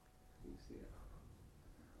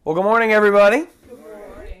Well, good morning, everybody. Good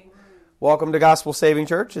morning. Welcome to Gospel Saving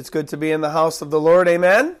Church. It's good to be in the house of the Lord.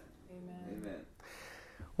 Amen? Amen.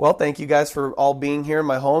 Well, thank you guys for all being here in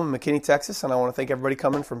my home in McKinney, Texas, and I want to thank everybody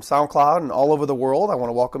coming from SoundCloud and all over the world. I want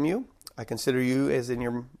to welcome you. I consider you as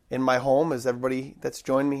in my home, as everybody that's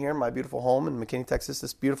joined me here in my beautiful home in McKinney, Texas,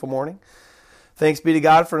 this beautiful morning. Thanks be to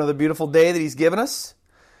God for another beautiful day that He's given us,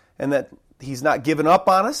 and that He's not given up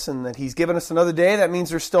on us, and that He's given us another day. That means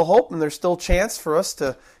there's still hope and there's still chance for us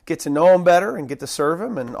to get to know Him better and get to serve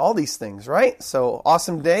Him and all these things, right? So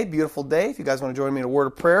awesome day, beautiful day. If you guys want to join me in a word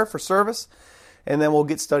of prayer for service, and then we'll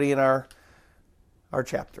get studying our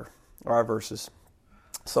chapter, or our verses.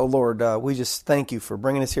 So Lord, we just thank you for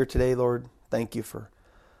bringing us here today, Lord. Thank you for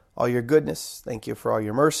all your goodness. Thank you for all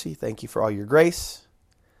your mercy. Thank you for all your grace.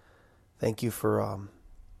 Thank you for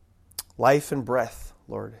life and breath.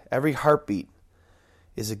 Lord, every heartbeat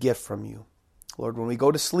is a gift from you. Lord, when we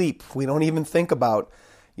go to sleep, we don't even think about,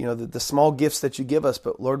 the small gifts that you give us.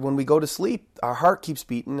 But Lord, when we go to sleep, our heart keeps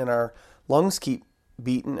beating and our lungs keep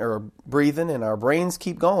beating or breathing and our brains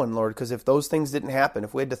keep going, Lord, because if those things didn't happen,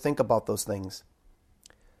 if we had to think about those things,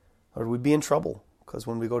 Lord, we'd be in trouble, because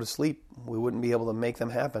when we go to sleep, we wouldn't be able to make them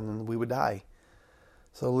happen and we would die.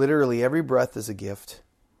 So literally every breath is a gift.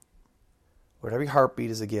 Lord, every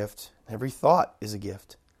heartbeat is a gift. Every thought is a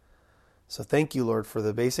gift. So thank you, Lord, for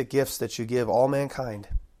the basic gifts that you give all mankind.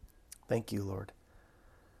 Thank you, Lord.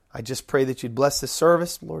 I just pray that you'd bless this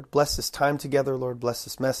service, Lord. Bless this time together, Lord. Bless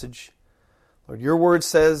this message. Lord, your word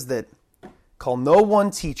says that call no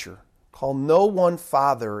one teacher, call no one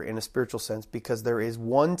father in a spiritual sense, because there is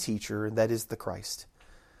one teacher, and that is the Christ.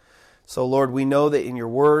 So, Lord, we know that in your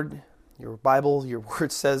word, your Bible, your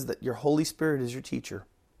word says that your Holy Spirit is your teacher.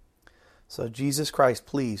 So Jesus Christ,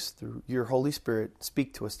 please, through your Holy Spirit,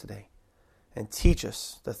 speak to us today and teach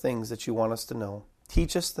us the things that you want us to know.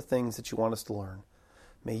 Teach us the things that you want us to learn.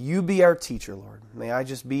 May you be our teacher, Lord. May I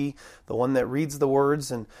just be the one that reads the words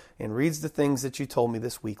and reads the things that you told me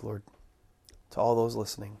this week, Lord, to all those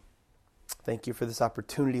listening. Thank you for this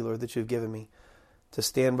opportunity, Lord, that you've given me to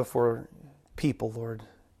stand before people, Lord,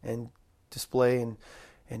 and display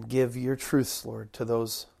and give your truths, Lord, to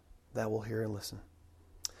those that will hear and listen.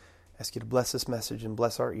 Ask you to bless this message and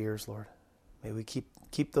bless our ears, Lord. May we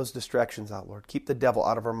keep those distractions out, Lord. Keep the devil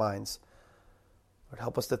out of our minds. Lord,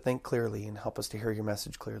 help us to think clearly and help us to hear your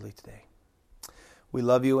message clearly today. We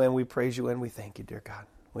love you and we praise you and we thank you, dear God.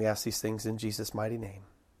 We ask these things in Jesus' mighty name.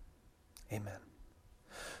 Amen.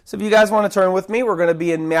 So if you guys want to turn with me, we're going to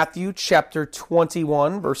be in Matthew chapter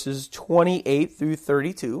 21, verses 28 through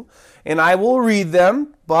 32. And I will read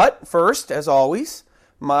them, but first, as always,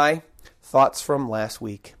 my thoughts from last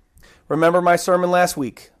week. Remember my sermon last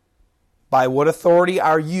week. By what authority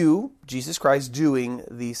are you, Jesus Christ, doing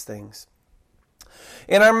these things?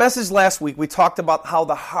 In our message last week, we talked about how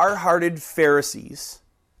the hard-hearted Pharisees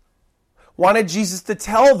wanted Jesus to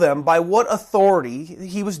tell them by what authority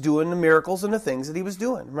he was doing the miracles and the things that he was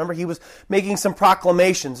doing. Remember, he was making some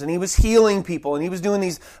proclamations, and he was healing people, and he was doing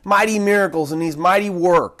these mighty miracles and these mighty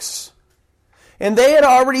works. And they had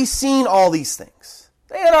already seen all these things.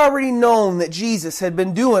 They had already known that Jesus had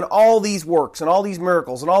been doing all these works and all these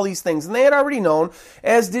miracles and all these things. And they had already known,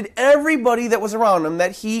 as did everybody that was around him,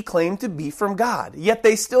 that he claimed to be from God. Yet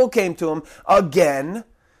they still came to him again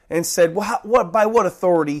and said, by what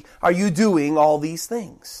authority are you doing all these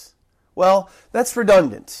things? Well, that's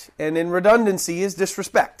redundant. And in redundancy is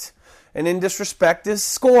disrespect. And in disrespect is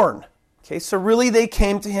scorn. Okay, so really they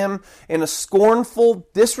came to him in a scornful,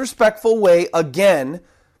 disrespectful way again.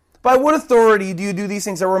 By what authority do you do these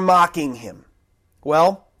things? They were mocking him.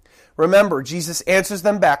 Well, remember, Jesus answers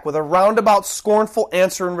them back with a roundabout, scornful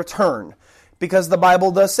answer in return. Because the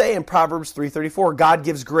Bible does say in Proverbs 3:34, God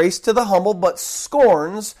gives grace to the humble, but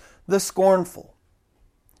scorns the scornful.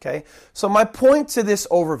 Okay? So my point to this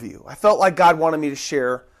overview, I felt like God wanted me to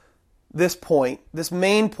share this point, this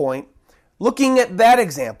main point, looking at that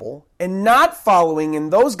example and not following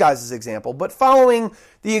in those guys' example, but following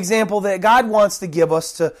the example that God wants to give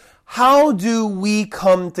us to how do we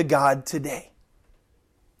come to God today?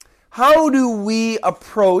 How do we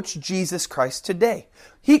approach Jesus Christ today?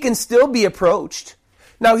 He can still be approached.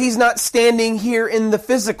 Now, he's not standing here in the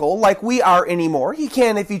physical like we are anymore. He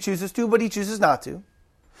can if he chooses to, but he chooses not to.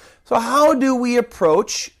 So how do we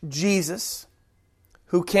approach Jesus,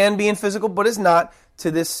 who can be in physical but is not,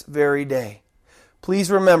 to this very day? Please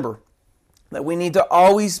remember that we need to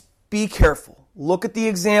always be careful. Look at the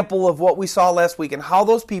example of what we saw last week and how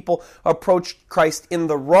those people approached Christ in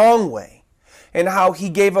the wrong way and how he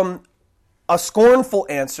gave them a scornful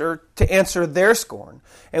answer to answer their scorn.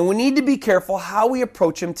 And we need to be careful how we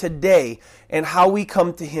approach him today and how we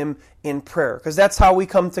come to him in prayer. Because that's how we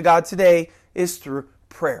come to God today, is through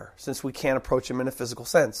prayer, since we can't approach him in a physical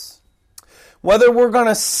sense. Whether we're going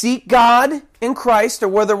to seek God in Christ or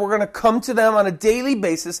whether we're going to come to them on a daily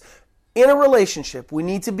basis in a relationship, we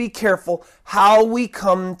need to be careful how we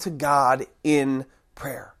come to God in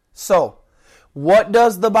prayer. So, what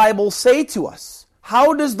does the Bible say to us?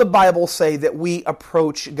 How does the Bible say that we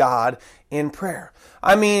approach God in prayer?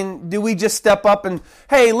 I mean, do we just step up and,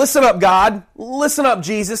 hey, listen up, God. Listen up,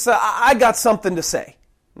 Jesus. I got something to say.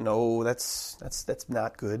 No, that's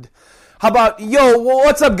not good. How about, yo,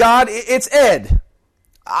 what's up, God? It's Ed.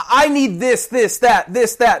 I need this, that.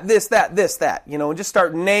 And just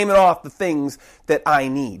start naming off the things that I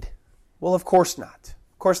need. Well, of course not.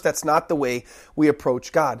 Of course, that's not the way we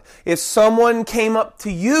approach God. If someone came up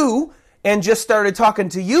to you and just started talking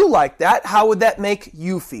to you like that, how would that make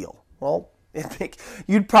you feel? Well,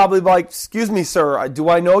 you'd probably be like, excuse me, sir, do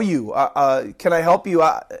I know you? Can I help you?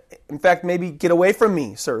 In fact, maybe get away from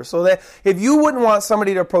me, sir. So that if you wouldn't want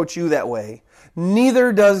somebody to approach you that way,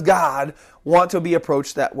 neither does God want to be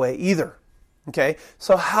approached that way either. Okay?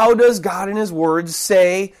 So how does God in his words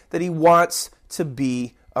say that he wants to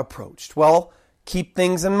be approached? Well, keep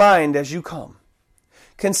things in mind as you come.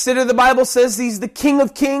 Consider the Bible says he's the King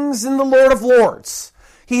of Kings and the Lord of Lords.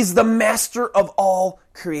 He's the master of all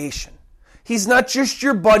creation. He's not just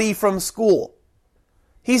your buddy from school.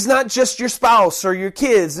 He's not just your spouse or your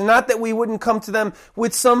kids. And not that we wouldn't come to them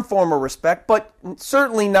with some form of respect, but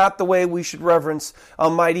certainly not the way we should reverence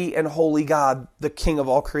Almighty and Holy God, the King of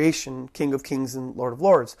all creation, King of Kings and Lord of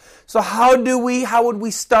Lords. So how would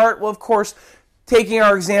we start? Well, of course, taking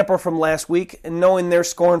our example from last week and knowing their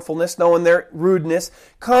scornfulness, knowing their rudeness,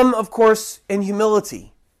 come, of course, in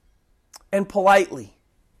humility and politely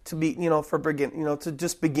to be, to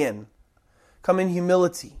just begin. Come in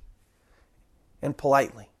humility and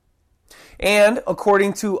politely. And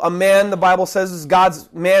according to a man, the Bible says is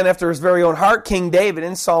God's man after his very own heart, King David,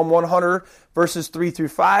 in Psalm 100, verses 3 through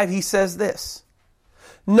 5, he says this: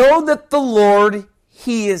 know that the Lord,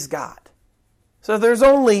 he is God. So there's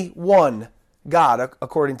only one God,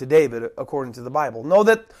 according to David, according to the Bible. Know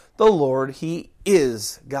that the Lord, he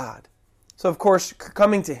is God. So of course,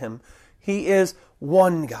 coming to him, he is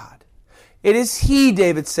one God. It is he,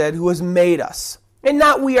 David said, who has made us, and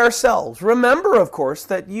not we ourselves. Remember, of course,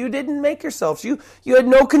 that you didn't make yourselves. You had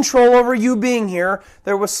no control over you being here.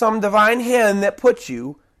 There was some divine hand that put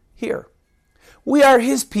you here. We are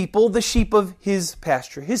his people, the sheep of his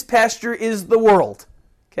pasture. His pasture is the world.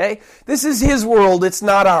 Okay? This is his world, it's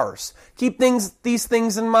not ours. Keep these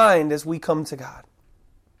things in mind as we come to God.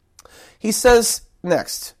 He says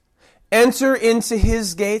next, enter into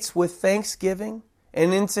his gates with thanksgiving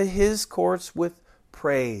and into his courts with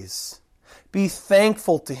praise. Be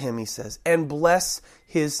thankful to him, he says, and bless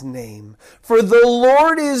his name. For the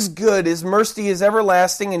Lord is good, his mercy is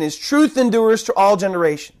everlasting, and his truth endures to all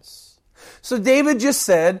generations. So David just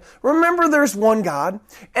said, remember there's one God.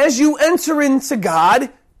 As you enter into God,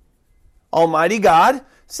 Almighty God,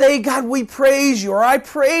 say, God, we praise you, or I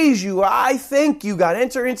praise you, or I thank you, God.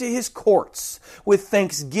 Enter into his courts with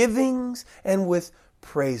thanksgivings and with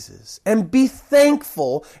praises. And be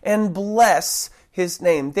thankful and bless his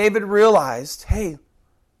name. David realized, hey,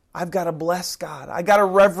 I've got to bless God. I got to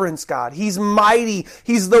reverence God. He's mighty.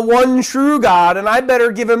 He's the one true God, and I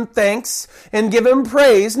better give him thanks and give him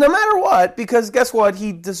praise no matter what, because guess what?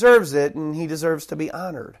 He deserves it, and he deserves to be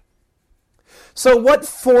honored. So what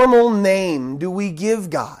formal name do we give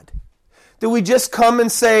God? Do we just come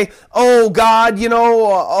and say, oh, God,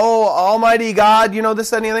 oh, Almighty God, this,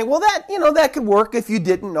 that, and anything? Well, that could work if you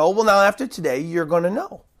didn't know. Well, now after today, you're going to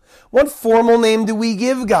know. What formal name do we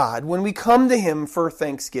give God when we come to him for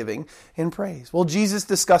thanksgiving and praise? Well, Jesus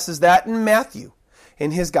discusses that in Matthew,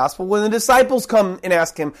 in his gospel, when the disciples come and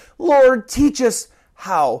ask him, Lord, teach us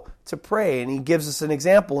how to pray. And he gives us an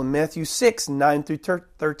example in Matthew 6, 9 through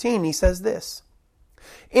 13. He says this: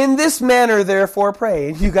 in this manner, therefore, pray.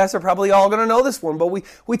 And you guys are probably all going to know this one, but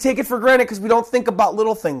we take it for granted because we don't think about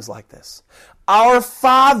little things like this. Our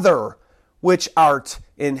Father, which art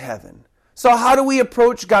in heaven. So how do we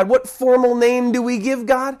approach God? What formal name do we give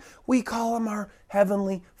God? We call him our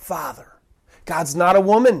Heavenly Father. God's not a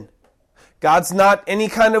woman. God's not any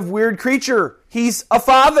kind of weird creature. He's a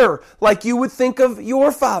father, like you would think of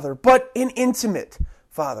your father, but an intimate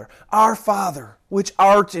Father. Our Father, which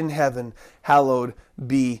art in heaven, hallowed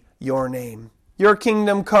be your name. Your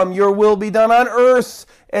kingdom come, your will be done on earth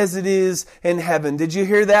as it is in heaven. Did you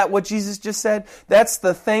hear that, what Jesus just said? That's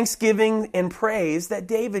the thanksgiving and praise that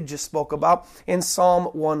David just spoke about in Psalm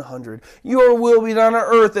 100. Your will be done on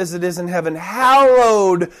earth as it is in heaven.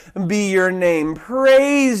 Hallowed be your name.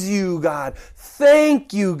 Praise you, God.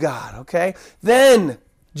 Thank you, God. Okay? Then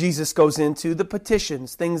Jesus goes into the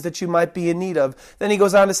petitions, things that you might be in need of. Then he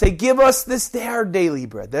goes on to say, give us this day our daily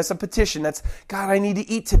bread. That's a petition. That's, God, I need to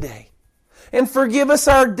eat today. And forgive us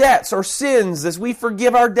our debts or sins as we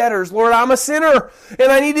forgive our debtors. Lord, I'm a sinner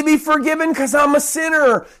and I need to be forgiven because I'm a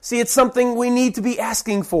sinner. See, it's something we need to be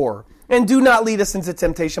asking for. And do not lead us into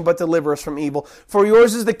temptation, but deliver us from evil. For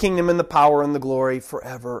yours is the kingdom and the power and the glory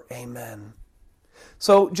forever. Amen.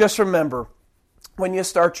 So just remember, when you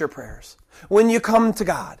start your prayers, when you come to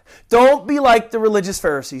God, don't be like the religious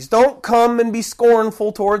Pharisees. Don't come and be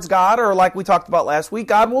scornful towards God, or like we talked about last week,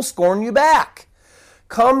 God will scorn you back.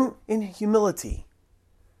 Come in humility.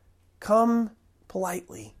 Come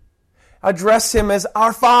politely. Address him as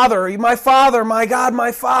our Father, my God,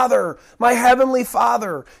 my Father, my Heavenly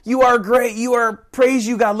Father. You are great. Praise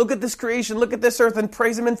you, God. Look at this creation. Look at this earth and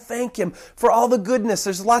praise him and thank him for all the goodness.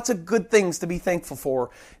 There's lots of good things to be thankful for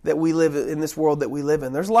that we live in this world that we live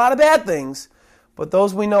in. There's a lot of bad things, but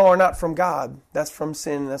those we know are not from God. That's from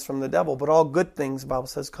sin. That's from the devil. But all good things, the Bible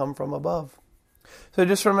says, come from above. So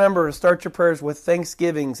just remember to start your prayers with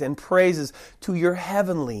thanksgivings and praises to your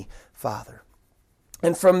Heavenly Father.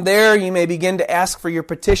 And from there, you may begin to ask for your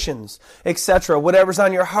petitions, etc. Whatever's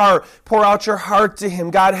on your heart, pour out your heart to him.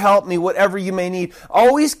 God, help me, whatever you may need.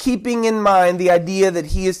 Always keeping in mind the idea that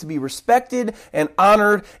he is to be respected and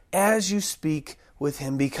honored as you speak with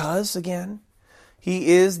him. Because, again, he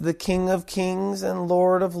is the King of kings and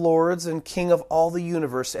Lord of lords and King of all the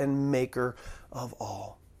universe and maker of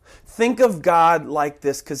all. Think of God like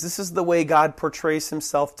this, because this is the way God portrays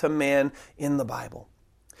himself to man in the Bible.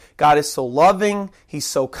 God is so loving, he's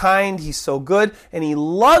so kind, he's so good, and he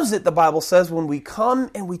loves it, the Bible says, when we come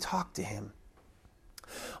and we talk to him.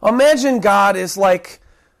 Imagine God is like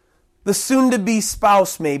the soon-to-be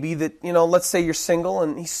spouse, maybe, that, let's say you're single,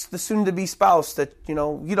 and he's the soon-to-be spouse that, you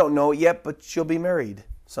don't know it yet, but you'll be married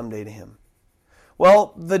someday to him.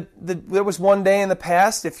 Well, there was one day in the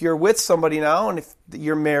past, if you're with somebody now, and if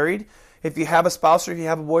you're married, if you have a spouse or if you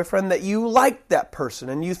have a boyfriend, that you liked that person,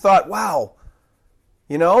 and you thought, wow,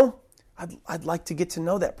 I'd like to get to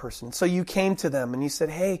know that person. So you came to them and you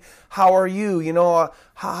said, hey, how are you?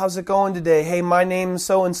 How's it going today? Hey, my name's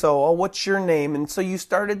so-and-so. Oh, what's your name? And so you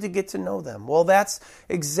started to get to know them. Well, that's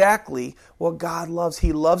exactly what God loves.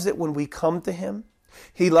 He loves it when we come to him.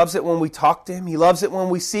 He loves it when we talk to him. He loves it when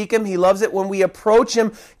we seek him. He loves it when we approach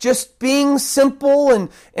him just being simple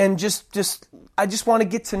and just I just want to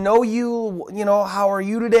get to know you. How are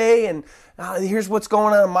you today? And here's what's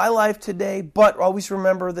going on in my life today. But always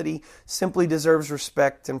remember that he simply deserves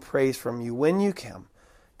respect and praise from you when you come,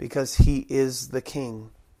 because he is the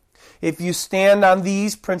King. If you stand on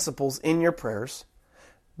these principles in your prayers,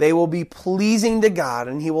 they will be pleasing to God,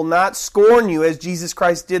 and he will not scorn you as Jesus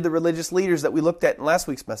Christ did the religious leaders that we looked at in last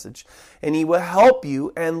week's message. And he will help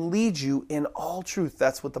you and lead you in all truth.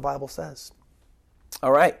 That's what the Bible says.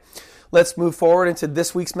 All right, let's move forward into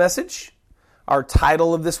this week's message. Our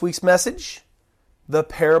title of this week's message, The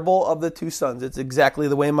Parable of the Two Sons. It's exactly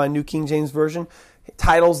the way my New King James Version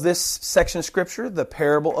titles this section of Scripture, The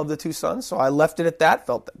Parable of the Two Sons. So I left it at that,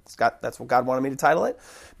 felt that's what God wanted me to title it.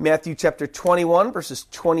 Matthew chapter 21, verses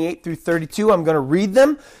 28 through 32. I'm going to read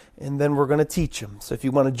them, and then we're going to teach them. So if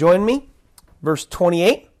you want to join me, verse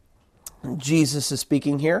 28, Jesus is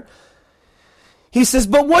speaking here. He says,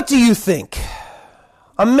 "But what do you think?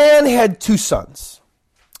 A man had two sons.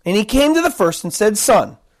 And he came to the first and said,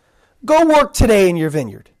 'Son, go work today in your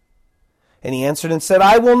vineyard.' And he answered and said,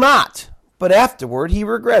 'I will not.' But afterward he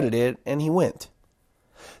regretted it, and he went.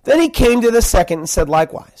 Then he came to the second and said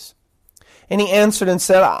likewise. And he answered and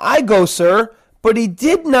said, 'I go, sir.' But he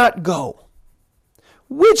did not go.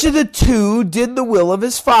 Which of the two did the will of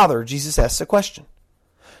his father?" Jesus asked the question.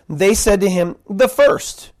 They said to him, "The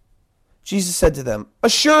first." Jesus said to them,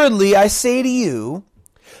 "Assuredly I say to you,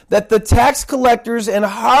 that the tax collectors and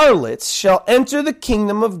harlots shall enter the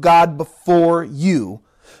kingdom of God before you.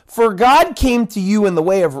 For John came to you in the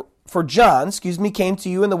way of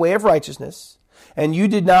righteousness, and you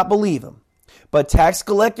did not believe him. But tax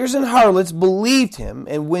collectors and harlots believed him,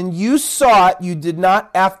 and when you saw it, you did not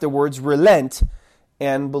afterwards relent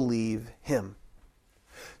and believe him."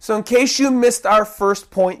 So in case you missed our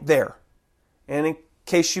first point there, and in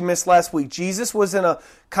case you missed last week, Jesus was in a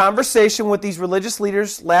conversation with these religious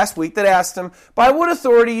leaders last week that asked him, "By what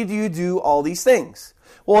authority do you do all these things?"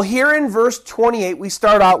 Well, here in verse 28, we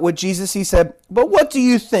start out with Jesus. He said, but what do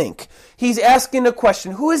you think? He's asking a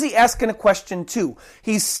question. Who is he asking a question to?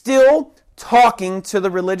 He's still talking to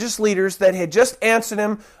the religious leaders that had just answered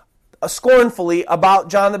him scornfully about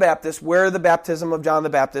John the Baptist, where the baptism of John the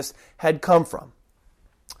Baptist had come from.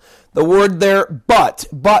 The word there, but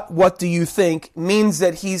what do you think, means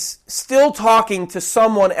that he's still talking to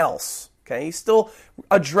someone else. Okay, he's still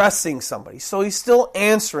addressing somebody. So he's still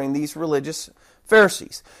answering these religious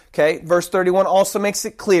Pharisees. Okay, verse 31 also makes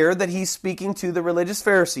it clear that he's speaking to the religious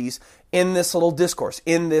Pharisees in this little discourse,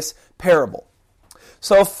 in this parable.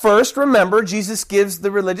 So first, remember, Jesus gives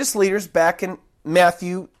the religious leaders back in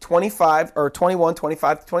Matthew 25 or 21,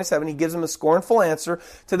 25 to 27, he gives them a scornful answer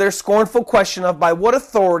to their scornful question of by what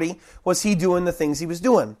authority was he doing the things he was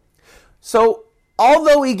doing. So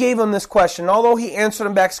although he gave them this question, although he answered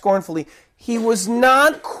them back scornfully, he was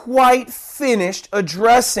not quite finished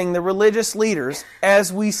addressing the religious leaders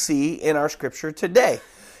as we see in our scripture today.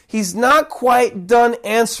 He's not quite done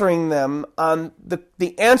answering them on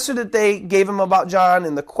the answer that they gave him about John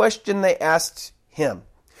and the question they asked him.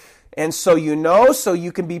 And so so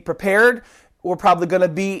you can be prepared. We're probably going to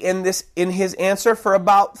be in his answer for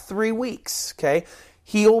about 3 weeks. Okay,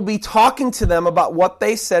 he will be talking to them about what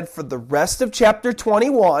they said for the rest of chapter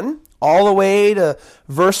 21, all the way to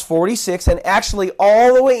verse 46, and actually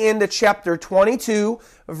all the way into chapter 22,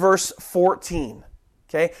 verse 14.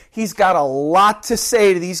 Okay, he's got a lot to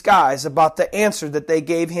say to these guys about the answer that they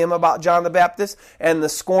gave him about John the Baptist and the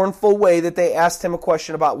scornful way that they asked him a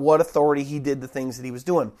question about what authority he did the things that he was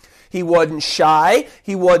doing. He wasn't shy.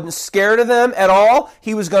 He wasn't scared of them at all.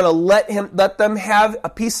 He was going to let them have a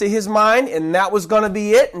piece of his mind, and that was going to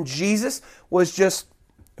be it. And Jesus was just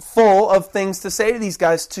full of things to say to these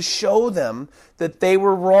guys to show them that they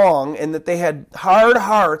were wrong and that they had hard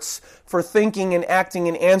hearts for thinking and acting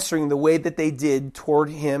and answering the way that they did toward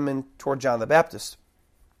him and toward John the Baptist.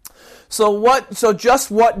 So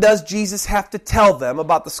just what does Jesus have to tell them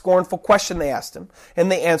about the scornful question they asked him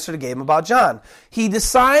and the answer they gave him about John? He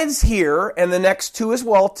decides here, and the next two as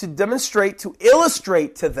well, to demonstrate, to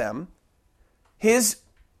illustrate to them his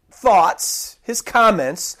thoughts, his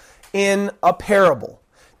comments in a parable.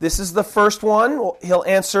 This is the first one. He'll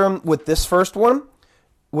answer them with this first one,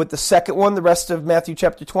 with the second one, the rest of Matthew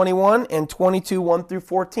chapter 21 and 22, 1 through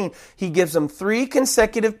 14. He gives them 3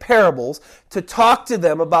 consecutive parables to talk to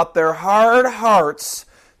them about their hard hearts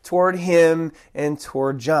toward him and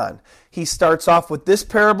toward John. He starts off with this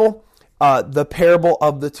parable, the parable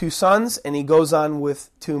of the 2 sons, and he goes on with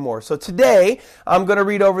 2 more. So today, I'm going to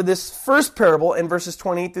read over this first parable in verses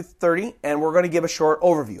 28 to 30, and we're going to give a short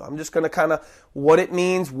overview. I'm just going to kind of what it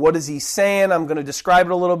means, what is he saying, I'm going to describe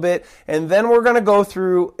it a little bit, and then we're going to go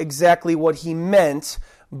through exactly what he meant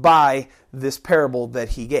by this parable that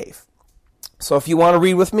he gave. So if you want to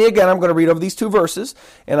read with me again, I'm going to read over these 2 verses,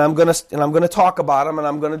 and I'm going to talk about them, and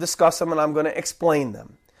I'm going to discuss them, and I'm going to explain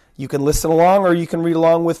them. You can listen along or you can read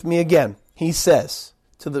along with me again. He says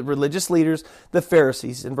to the religious leaders, the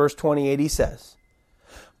Pharisees, in verse 28, he says,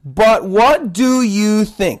 "But what do you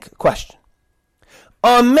think?" Question.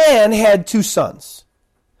 "A man had 2 sons,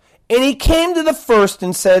 and he came to the first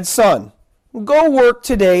and said, 'Son, go work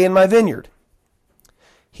today in my vineyard.'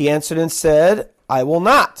 He answered and said, 'I will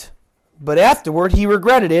not.' But afterward he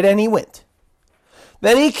regretted it, and he went.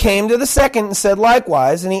 Then he came to the second and said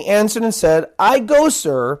likewise, and he answered and said, 'I go,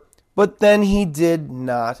 sir.' But then he did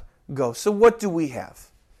not go." So what do we have?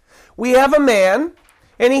 We have a man,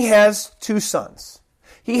 and he has 2 sons.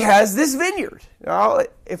 He has this vineyard. Now,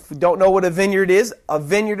 if you don't know what a vineyard is a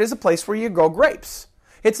place where you grow grapes.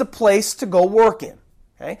 It's a place to go work in.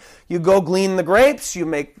 Okay? You go glean the grapes, you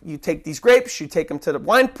take these grapes, you take them to the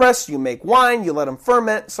wine press, you make wine, you let them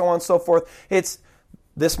ferment, so on and so forth. It's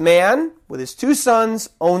this man with his 2 sons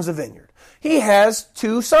owns a vineyard. He has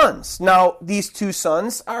 2 sons. Now, these 2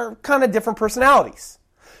 sons are kind of different personalities.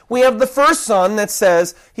 We have the first son that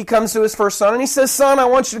says, he comes to his first son and he says, "Son, I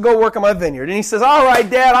want you to go work on my vineyard." And he says, "All right,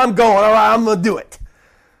 Dad, I'm going. All right, I'm going to do it.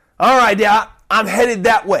 All right, Dad, I'm headed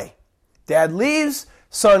that way." Dad leaves,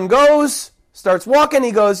 son goes, starts walking.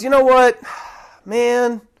 He goes, "You know what,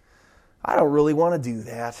 man, I don't really want to do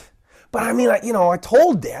that. But I mean, I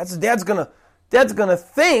told Dad, so Dad's going to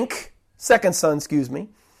think," second son, excuse me,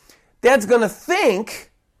 "Dad's going to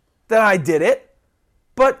think that I did it,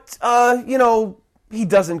 but, he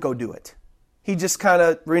doesn't go do it. He just kind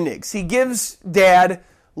of reneges. He gives Dad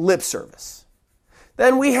lip service."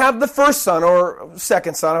 Then we have the first son, or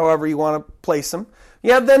second son, however you want to place him.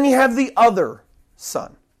 Then you have the other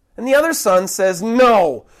son. And the other son says,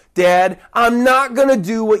 "No, Dad, I'm not going to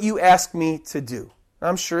do what you asked me to do."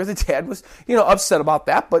 I'm sure the dad was, upset about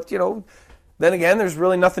that, but, Then again, there's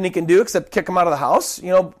really nothing he can do except kick him out of the house.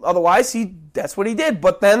 Otherwise, that's what he did.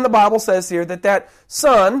 But then the Bible says here that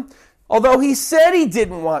son, although he said he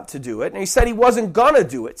didn't want to do it, and he said he wasn't going to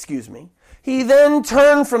do it, he then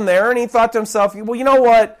turned from there and he thought to himself, well, you know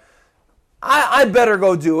what? I better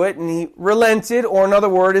go do it. And he relented, or another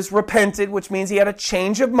word is repented, which means he had a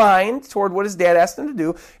change of mind toward what his dad asked him to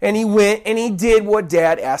do. And he went and he did what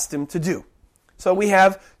dad asked him to do. So we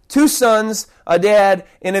have two sons, a dad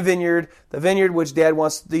in a vineyard, the vineyard which dad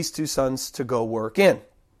wants these two sons to go work in.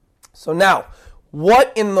 So now,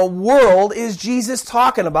 what in the world is Jesus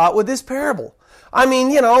talking about with this parable? I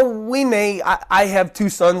mean, I have two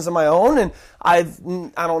sons of my own, and I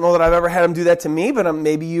don't know that I've ever had them do that to me, but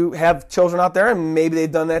maybe you have children out there, and maybe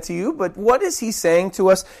they've done that to you. But what is he saying to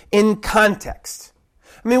us in context?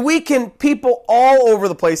 I mean, people all over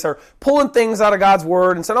the place are pulling things out of God's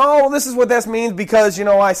Word and saying, oh, well, this is what this means because,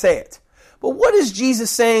 I say it. But what is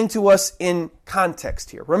Jesus saying to us in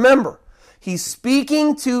context here? Remember, he's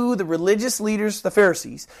speaking to the religious leaders, the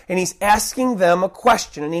Pharisees, and he's asking them a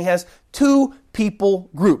question, and he has two people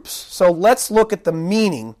groups. So let's look at the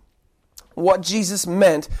meaning, what Jesus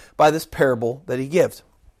meant by this parable that he gave.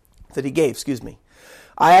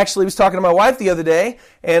 I actually was talking to my wife the other day,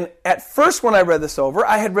 and at first when I read this over,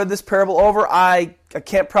 I had read this parable over, I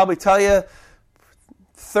can't probably tell you,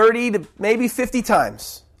 30 to maybe 50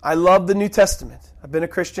 times. I love the New Testament. I've been a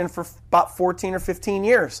Christian for about 14 or 15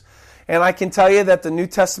 years. And I can tell you that the New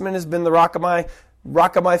Testament has been the rock of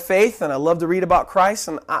my faith, and I love to read about Christ.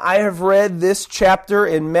 And I have read this chapter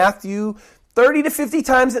in Matthew 30 to 50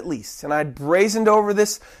 times at least. And I'd brazened over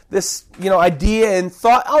this idea and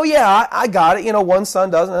thought, oh yeah, I got it. One son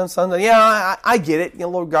doesn't, and son doesn't. Yeah, I get it.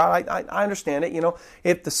 Lord God, I understand it.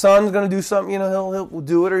 If the son's going to do something, he'll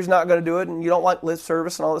do it, or he's not going to do it, and you don't like lip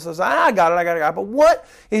service and all this. I got it. But what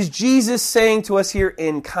is Jesus saying to us here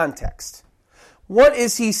in context? What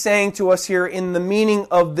is he saying to us here in the meaning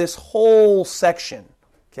of this whole section?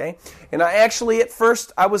 Okay? And I actually, at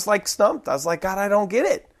first, I was like stumped. I was like, God, I don't get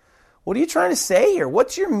it. What are you trying to say here?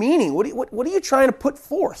 What's your meaning? What are you trying to put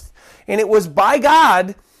forth? And it was by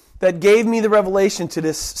God that gave me the revelation to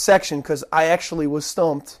this section, because I actually was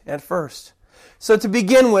stumped at first. So to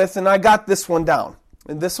begin with, and I got this one down.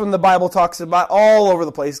 And this one the Bible talks about all over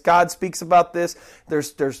the place. God speaks about this.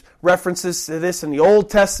 There's references to this in the Old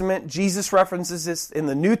Testament. Jesus references this in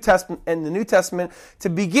the New Testament. To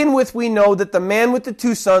begin with, we know that the man with the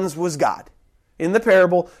two sons was God. In the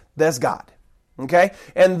parable, that's God. Okay?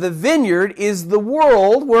 And the vineyard is the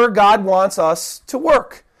world where God wants us to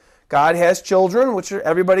work. God has children, which are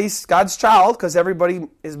everybody's God's child, because everybody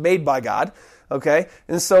is made by God. Okay?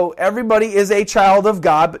 And so everybody is a child of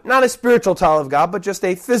God, but not a spiritual child of God, but just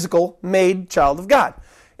a physical made child of God.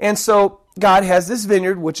 And so God has this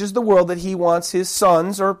vineyard, which is the world that he wants his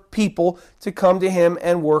sons or people to come to him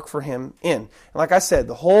and work for him in. And like I said,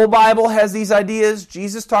 the whole Bible has these ideas.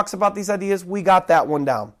 Jesus talks about these ideas. We got that one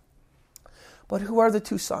down. But who are the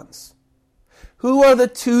two sons? Who are the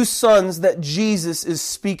two sons that Jesus is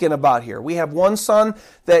speaking about here? We have one son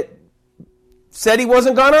that said he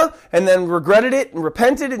wasn't gonna, and then regretted it and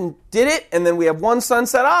repented and did it. And then we have one son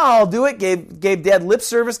said, I'll do it, gave dad lip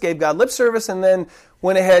service, gave God lip service, and then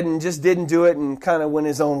went ahead and just didn't do it and kind of went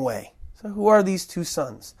his own way. So who are these two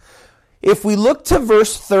sons? If we look to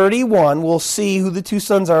verse 31, we'll see who the two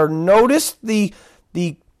sons are. Notice the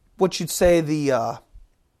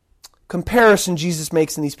comparison Jesus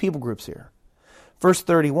makes in these people groups here. Verse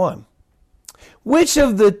 31. Which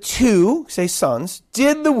of the two, say sons,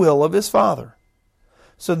 did the will of his father?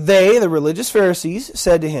 So they, the religious Pharisees,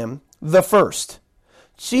 said to him, the first.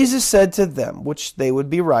 Jesus said to them, which they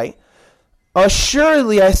would be right,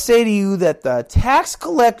 assuredly I say to you that the tax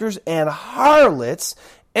collectors and harlots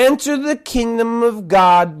enter the kingdom of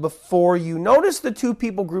God before you. Notice the two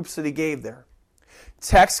people groups that he gave there.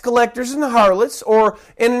 Tax collectors and harlots, or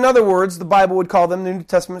in other words, the Bible would call them, the New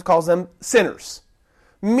Testament calls them sinners.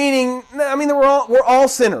 Meaning, we're all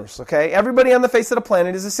sinners, okay? Everybody on the face of the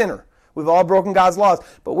planet is a sinner. We've all broken God's laws.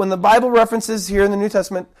 But when the Bible references here in the New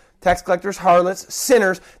Testament, tax collectors, harlots,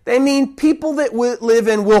 sinners, they mean people that live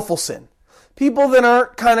in willful sin. People that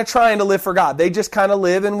aren't kind of trying to live for God. They just kind of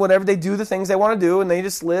live in whatever they do, the things they want to do, and they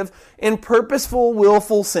just live in purposeful,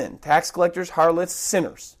 willful sin. Tax collectors, harlots,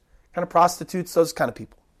 sinners. Kind of prostitutes, those kind of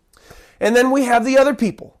people. And then we have the other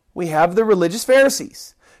people. We have the religious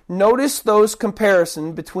Pharisees. Notice those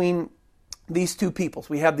comparison between these two peoples.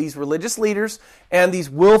 We have these religious leaders and these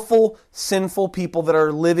willful, sinful people that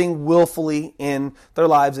are living willfully in their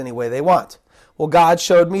lives any way they want. Well, God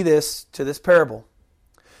showed me this to this parable.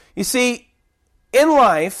 You see, in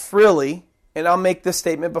life, really, and I'll make this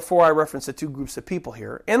statement before I reference the two groups of people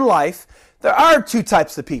here. In life, there are two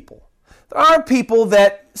types of people. There are people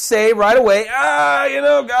that say right away, God,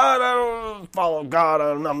 I don't follow God. I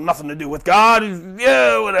have nothing to do with God.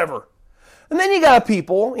 Yeah, whatever. And then you got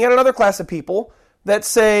another class of people that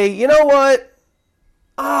say, you know what?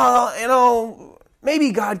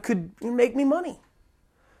 Maybe God could make me money.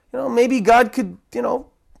 Maybe God could,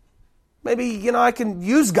 I can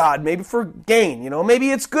use God maybe for gain.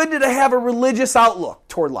 Maybe it's good to have a religious outlook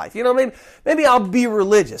toward life. Maybe I'll be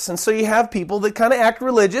religious. And so you have people that kind of act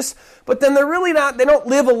religious, but then they're really not, they don't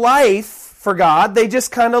live a life for God. They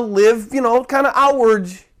just kind of live, kind of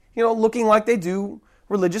outward, looking like they do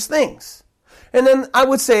religious things. And then I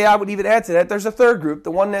would even add to that, there's a third group,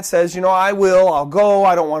 the one that says, I'll go,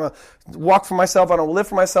 I don't want to walk for myself, I don't live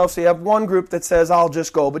for myself. So you have one group that says, I'll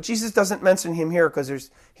just go. But Jesus doesn't mention him here because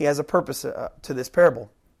he has a purpose to this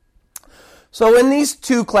parable. So in these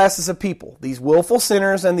two classes of people, these willful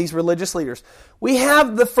sinners and these religious leaders, we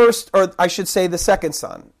have the first, or I should say the second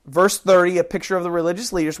son. Verse 30, a picture of the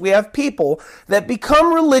religious leaders. We have people that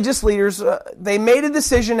become religious leaders. They made a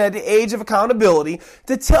decision at the age of accountability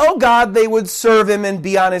to tell God they would serve him and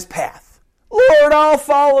be on his path. Lord, I'll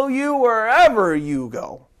follow you wherever you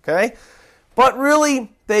go. Okay? But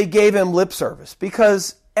really, they gave him lip service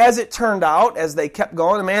because as it turned out, as they kept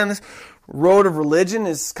going, this road of religion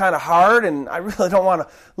is kind of hard and I really don't want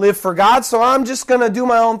to live for God, so I'm just going to do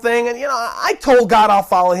my own thing. And, I told God I'll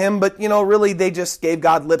follow him, but, really they just gave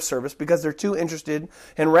God lip service because they're too interested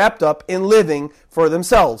and wrapped up in living for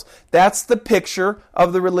themselves. That's the picture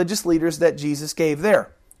of the religious leaders that Jesus gave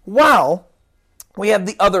there. While we have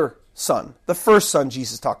the other son, the first son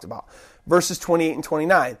Jesus talked about. Verses 28 and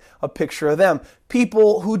 29, a picture of them.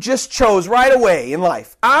 People who just chose right away in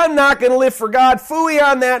life. I'm not going to live for God. Phooey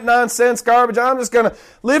on that nonsense garbage. I'm just going to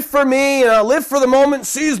live for me, live for the moment,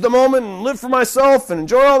 seize the moment, and live for myself and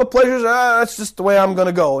enjoy all the pleasures. That's just the way I'm going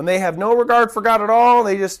to go. And they have no regard for God at all.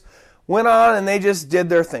 They just went on and they just did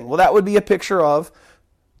their thing. Well, that would be a picture of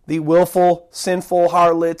the willful, sinful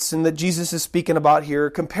harlots, and that Jesus is speaking about here,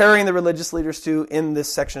 comparing the religious leaders to in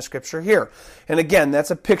this section of Scripture here. And again, that's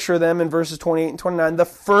a picture of them in verses 28 and 29, the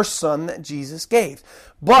first son that Jesus gave.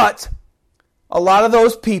 But a lot of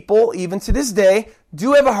those people, even to this day,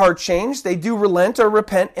 do have a heart change. They do relent or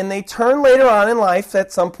repent, and they turn later on in life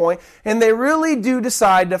at some point, and they really do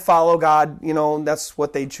decide to follow God. That's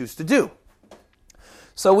what they choose to do.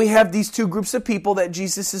 So we have these two groups of people that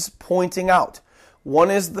Jesus is pointing out.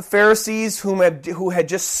 One is the Pharisees who had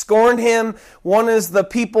just scorned him. One is the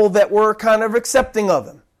people that were kind of accepting of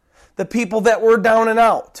him. The people that were down and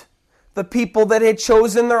out. The people that had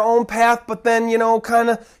chosen their own path, but then,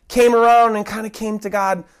 kind of came around and kind of came to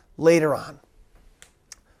God later on.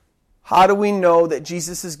 How do we know that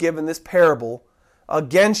Jesus has given this parable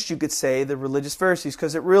against, you could say, the religious Pharisees?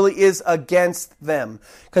 Because it really is against them.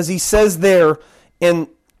 Because he says there in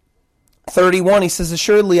 31, he says,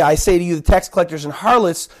 assuredly, I say to you, the tax collectors and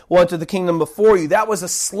harlots will enter the kingdom before you. That was a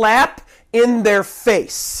slap in their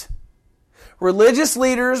face. Religious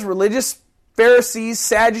leaders, religious Pharisees,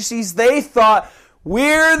 Sadducees, they thought,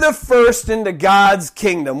 we're the first into God's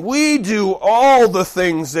kingdom. We do all the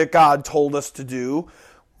things that God told us to do.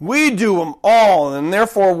 We do them all, and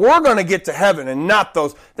therefore we're going to get to heaven and not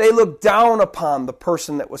those. They looked down upon the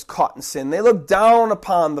person that was caught in sin. They looked down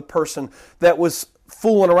upon the person that was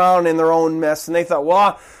fooling around in their own mess, and they thought,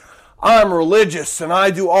 well, I'm religious and I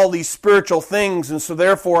do all these spiritual things, and so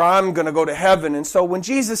therefore I'm going to go to heaven. And so when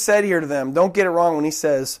Jesus said here to them, don't get it wrong when he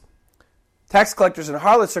says tax collectors and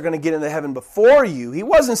harlots are going to get into heaven before you, he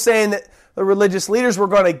wasn't saying that the religious leaders were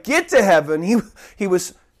going to get to heaven. He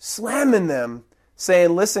was slamming them,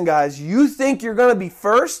 saying, listen guys, you think you're going to be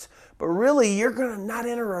first, but really you're going to not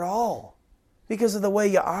enter at all because of the way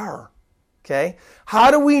you are. Okay? How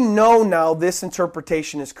do we know now this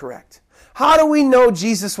interpretation is correct? How do we know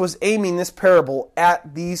Jesus was aiming this parable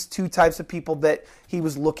at these two types of people that he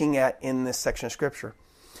was looking at in this section of Scripture?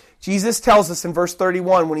 Jesus tells us in verse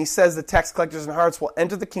 31 when he says the tax collectors and harlots will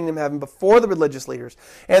enter the kingdom of heaven before the religious leaders.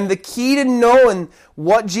 And the key to knowing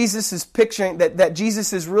what Jesus is picturing, that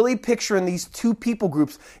Jesus is really picturing these two people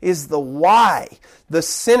groups, is the why. The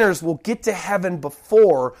sinners will get to heaven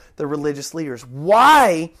before the religious leaders.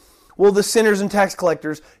 Why will the sinners and tax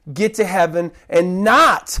collectors get to heaven and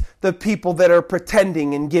not the people that are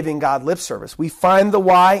pretending and giving God lip service? We find the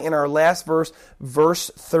why in our last verse,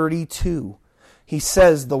 verse 32. He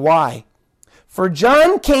says the why. For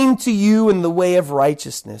John came to you in the way of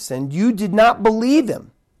righteousness, and you did not believe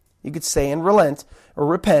him. You could say and relent or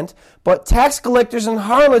repent, but tax collectors and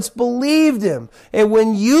harlots believed him. And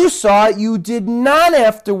when you saw it, you did not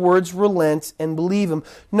afterwards relent and believe him.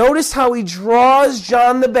 Notice how he draws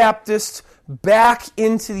John the Baptist back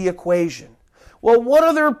into the equation. Well, what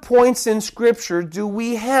other points in Scripture do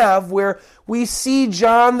we have where we see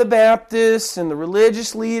John the Baptist and the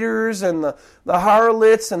religious leaders and the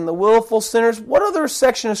harlots and the willful sinners? What other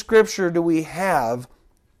section of Scripture do we have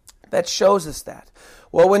that shows us that?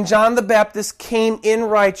 Well, when John the Baptist came in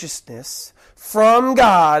righteousness from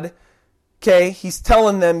God, okay, he's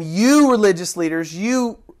telling them, you religious leaders,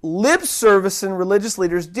 you lip service and religious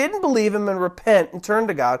leaders didn't believe him and repent and turn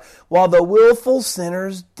to God, while the willful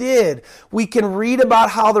sinners did. We can read about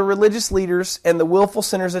how the religious leaders and the willful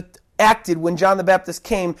sinners acted when John the Baptist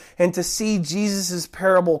came, and to see Jesus'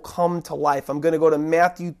 parable come to life. I'm going to go to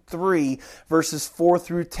Matthew 3, verses 4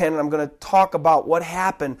 through 10, and I'm going to talk about what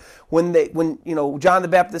happened when John the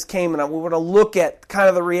Baptist came, and we're going to look at kind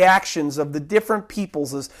of the reactions of the different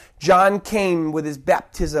peoples as John came with his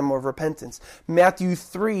baptism of repentance. Matthew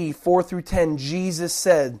 3, 4 through 10, Jesus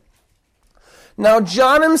said, "Now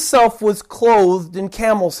John himself was clothed in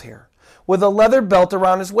camel's hair, with a leather belt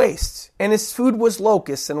around his waist, and his food was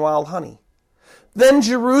locusts and wild honey. Then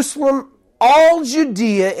Jerusalem, all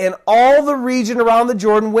Judea, and all the region around the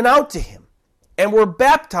Jordan went out to him, and were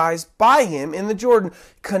baptized by him in the Jordan,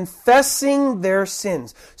 confessing their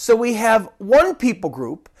sins." So we have one people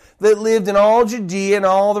group that lived in all Judea and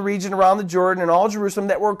all the region around the Jordan and all Jerusalem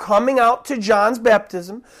that were coming out to John's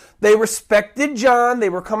baptism. They respected John. They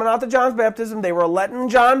were coming out to John's baptism. They were letting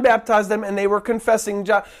John baptize them, and they were confessing,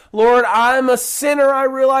 "Lord, I'm a sinner. I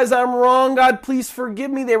realize I'm wrong. God, please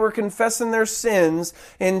forgive me." They were confessing their sins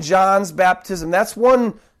in John's baptism. That's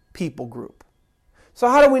one people group. So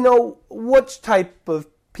how do we know which type of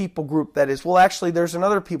people group that is? Well, actually, there's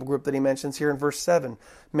another people group that he mentions here in verse 7.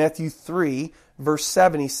 Matthew 3, verse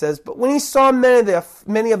 7, he says, "But when he saw many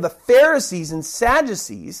of the Pharisees and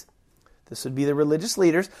Sadducees," this would be the religious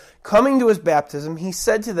leaders, "coming to his baptism, he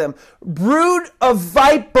said to them, 'Brood of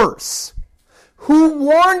vipers, who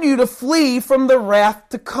warned you to flee from the wrath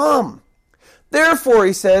to come? Therefore,'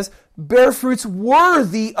 he says, 'bear fruits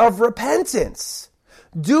worthy of repentance.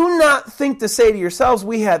 Do not think to say to yourselves,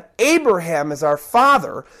 we have Abraham as our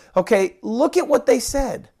father.'" Okay, look at what they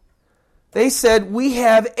said. They said, "We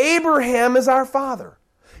have Abraham as our father."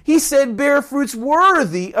 He said, "Bear fruits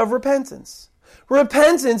worthy of repentance."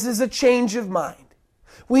 Repentance is a change of mind.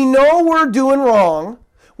 We know we're doing wrong.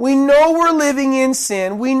 We know we're living in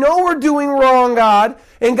sin. We know we're doing wrong, God.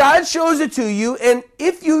 And God shows it to you. And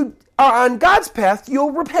if you are on God's path,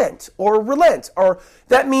 you'll repent or relent. Or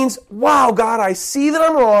that means, wow, God, I see that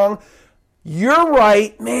I'm wrong. You're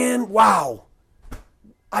right, man. Wow.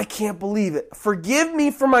 I can't believe it. Forgive me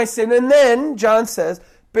for my sin. And then, John says,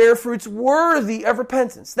 bear fruits worthy of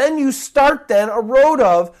repentance. Then you start a road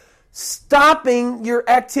of stopping your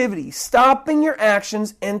activity, stopping your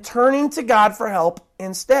actions, and turning to God for help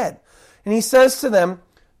instead. And he says to them,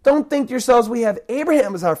 "Don't think to yourselves, we have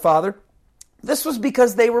Abraham as our father." This was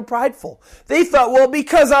because they were prideful. They thought, well,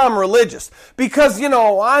 because I'm religious, because,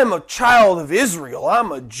 I'm a child of Israel,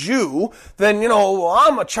 I'm a Jew, then,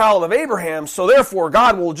 I'm a child of Abraham, so therefore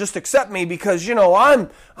God will just accept me because,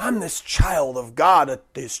 I'm this child of God,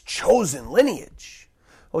 this chosen lineage.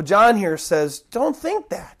 Well, John here says, don't think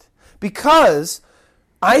that, because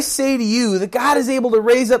I say to you that God is able to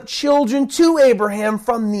raise up children to Abraham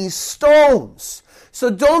from these stones.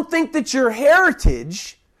 So don't think that your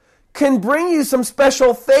heritage can bring you some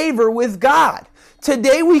special favor with God.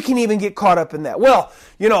 Today we can even get caught up in that. Well,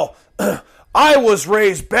 I was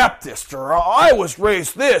raised Baptist, or I was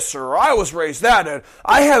raised this, or I was raised that. And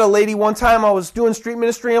I had a lady one time, I was doing street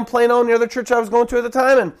ministry in Plano near the church I was going to at the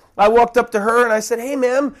time, and I walked up to her and I said, "Hey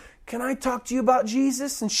ma'am, can I talk to you about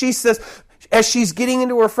Jesus?" And she says, as she's getting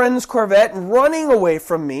into her friend's Corvette and running away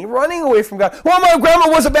from me, running away from God, "Well, my grandma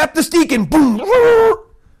was a Baptist deacon." Boom.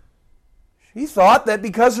 She thought that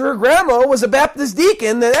because her grandma was a Baptist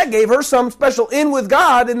deacon, that gave her some special in with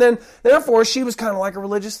God, and then therefore she was kind of like a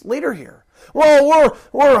religious leader here. Well,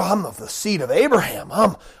 I'm of the seed of Abraham.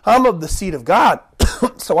 I'm of the seed of God,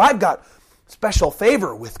 so I've got special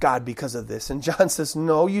favor with God because of this. And John says,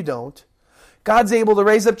 no, you don't. God's able to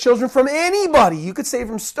raise up children from anybody. You could say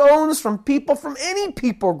from stones, from people, from any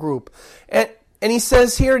people group. And he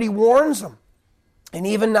says here, and he warns them. And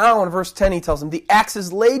even now in verse 10 he tells them, "The axe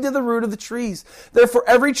is laid to the root of the trees. Therefore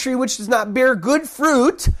every tree which does not bear good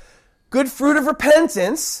fruit of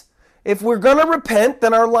repentance," if we're going to repent,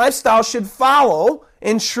 then our lifestyle should follow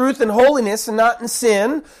in truth and holiness and not in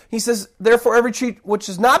sin. He says, "Therefore every tree which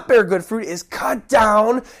does not bear good fruit is cut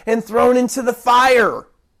down and thrown into the fire."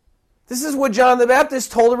 This is what John the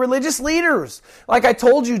Baptist told the religious leaders. Like I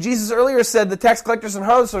told you, Jesus earlier said the tax collectors and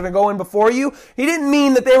harlots are going to go in before you. He didn't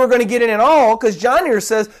mean that they were going to get in at all, because John here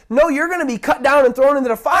says, no, you're going to be cut down and thrown into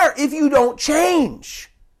the fire if you don't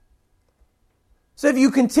change. So if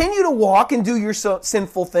you continue to walk and do your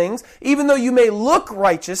sinful things, even though you may look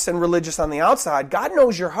righteous and religious on the outside, God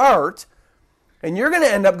knows your heart, and you're going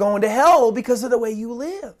to end up going to hell because of the way you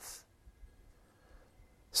live.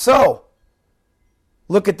 So,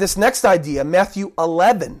 look at this next idea, Matthew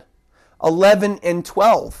 11 and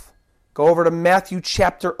 12. Go over to Matthew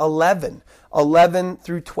chapter 11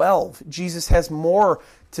 through 12. Jesus has more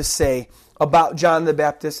to say about John the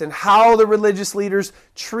Baptist and how the religious leaders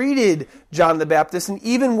treated John the Baptist and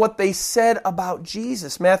even what they said about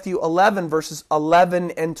Jesus. Matthew 11, verses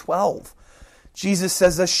 11 and 12. Jesus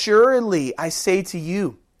says, "Assuredly, I say to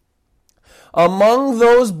you, among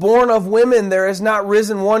those born of women there has not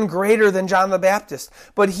risen one greater than John the Baptist,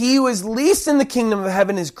 but he who is least in the kingdom of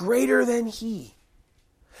heaven is greater than he.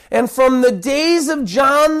 And from the days of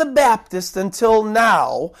John the Baptist until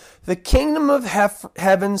now, the kingdom of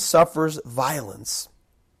heaven suffers violence."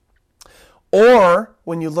 Or,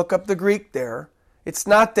 when you look up the Greek there, it's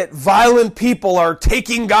not that violent people are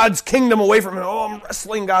taking God's kingdom away from him. Oh, I'm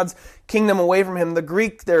wrestling God's kingdom away from him. The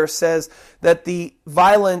Greek there says that the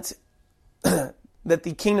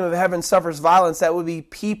kingdom of heaven suffers violence. That would be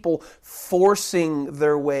people forcing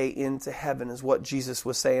their way into heaven, is what Jesus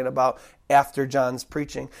was saying about after John's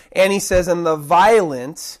preaching. And he says, and the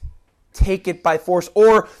violent take it by force,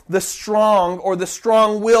 or the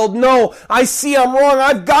strong-willed. No, I see I'm wrong.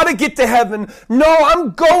 I've got to get to heaven. No,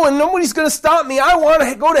 I'm going. Nobody's going to stop me. I want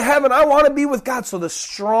to go to heaven. I want to be with God. So the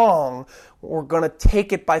strong were going to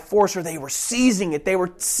take it by force, or they were seizing it. They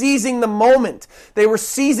were seizing the moment. They were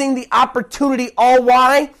seizing the opportunity. All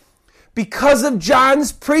why? Because of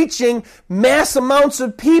John's preaching, mass amounts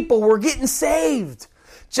of people were getting saved.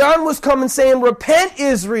 John was coming saying, repent,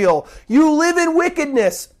 Israel. You live in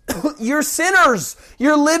wickedness. You're sinners.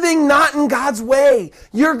 You're living not in God's way.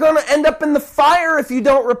 You're going to end up in the fire if you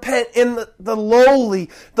don't repent. In the lowly,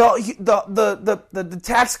 the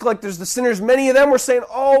tax collectors, the sinners, many of them were saying,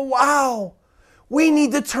 oh, wow, we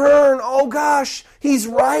need to turn. Oh, gosh, he's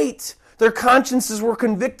right. Their consciences were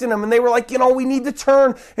convicting them, and they were like, we need to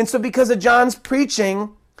turn. And so because of John's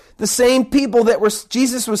preaching, the same people that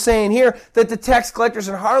Jesus was saying here, that the tax collectors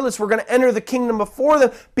and harlots were going to enter the kingdom before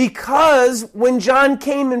them, because when John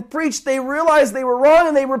came and preached, they realized they were wrong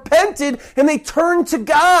and they repented and they turned to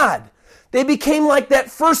God. They became like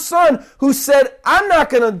that first son who said, I'm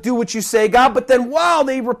not going to do what you say, God, but then, wow,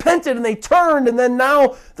 they repented and they turned, and then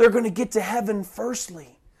now they're going to get to heaven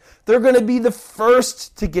firstly. They're going to be the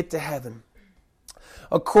first to get to heaven.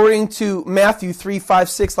 According to Matthew 3, 5,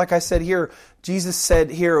 6, like I said here, Jesus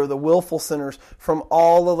said here, the willful sinners from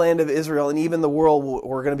all the land of Israel and even the world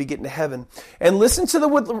were going to be getting to heaven. And listen to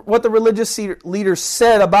what the religious leaders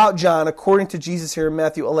said about John according to Jesus here in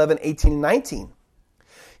Matthew 11, 18, and 19.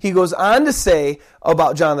 He goes on to say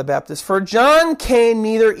about John the Baptist, "For John came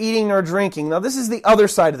neither eating nor drinking." Now this is the other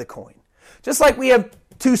side of the coin. Just like we have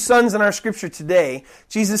two sons in our scripture today,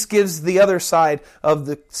 Jesus gives the other side of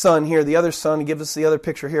the son here. The other son gives us the other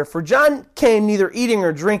picture here. "For John came neither eating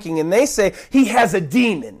or drinking," and they say he has a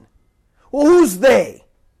demon. Well, who's they?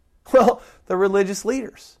 Well, the religious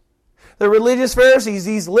leaders. The religious Pharisees,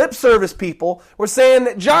 these lip service people, were saying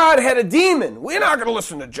that John had a demon. We're not going to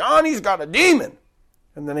listen to John. He's got a demon.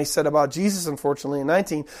 And then they said about Jesus, unfortunately, in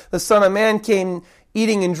 19, the Son of Man came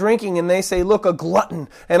eating and drinking, and they say, look, a glutton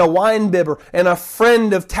and a winebibber and a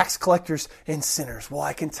friend of tax collectors and sinners. Well,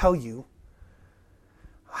 I can tell you,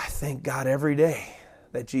 I thank God every day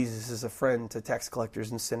that Jesus is a friend to tax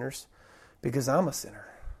collectors and sinners, because I'm a sinner.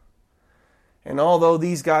 And although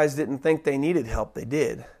these guys didn't think they needed help, they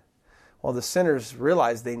did. Well, the sinners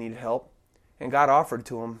realized they needed help, and God offered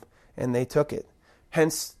to them, and they took it.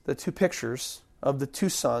 Hence the two pictures of the two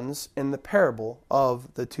sons in the parable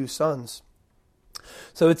of the two sons.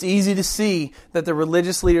 So it's easy to see that the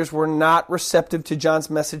religious leaders were not receptive to John's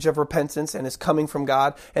message of repentance and his coming from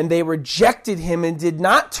God, and they rejected him and did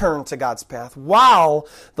not turn to God's path, while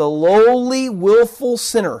the lowly, willful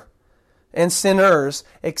sinner and sinners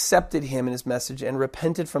accepted him and his message and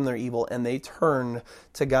repented from their evil, and they turned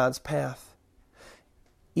to God's path.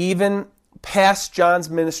 Even past John's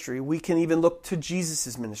ministry, we can even look to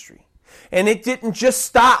Jesus' ministry. And it didn't just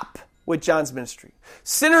stop with John's ministry.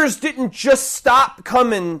 Sinners didn't just stop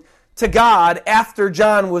coming to God after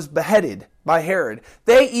John was beheaded by Herod.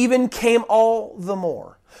 They even came all the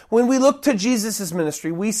more. When we look to Jesus'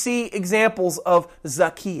 ministry, we see examples of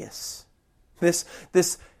Zacchaeus, this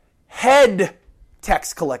head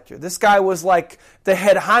tax collector. This guy was like the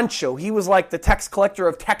head honcho. He was like the tax collector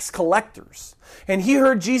of tax collectors. And he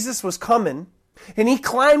heard Jesus was coming, and he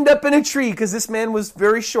climbed up in a tree because this man was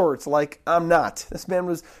very short, like I'm not. This man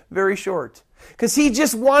was very short because he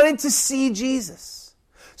just wanted to see Jesus.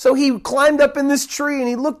 So he climbed up in this tree, and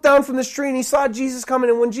he looked down from this tree, and he saw Jesus coming.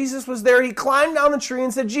 And when Jesus was there, he climbed down the tree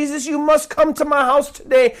and said, Jesus, you must come to my house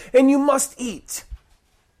today, and you must eat.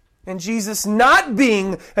 And Jesus, not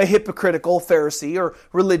being a hypocritical Pharisee or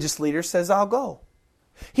religious leader, says, I'll go.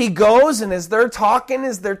 He goes, and as they're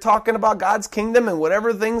talking about God's kingdom and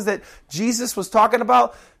whatever things that Jesus was talking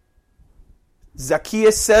about,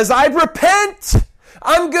 Zacchaeus says, I repent.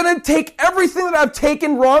 I'm going to take everything that I've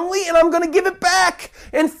taken wrongly, and I'm going to give it back.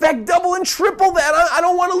 In fact, double and triple that. I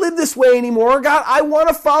don't want to live this way anymore. God, I want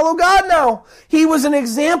to follow God now. He was an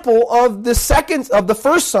example of the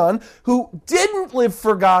first son who didn't live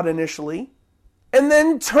for God initially, and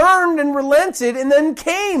then turned and relented, and then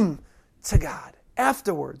came to God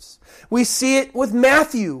afterwards. We see it with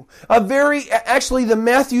Matthew, the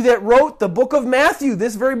Matthew that wrote the book of Matthew,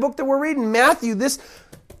 this very book that we're reading. Matthew, this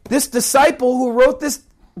disciple who wrote this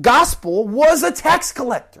gospel was a tax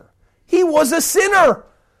collector. He was a sinner.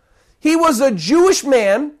 He was a Jewish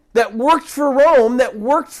man that worked for Rome, that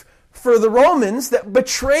worked for the Romans, that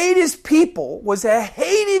betrayed his people, was a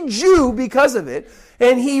hated Jew because of it,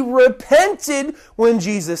 and he repented when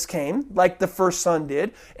Jesus came, like the first son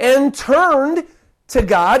did, and turned to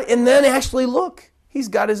God, and then actually look, he's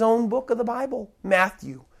got his own book of the Bible,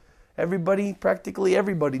 Matthew. Practically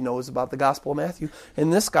everybody knows about the Gospel of Matthew.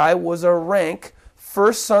 And this guy was a rank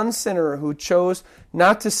first son sinner who chose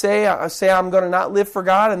not to say I'm going to not live for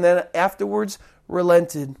God, and then afterwards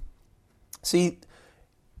relented. See,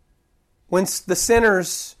 when the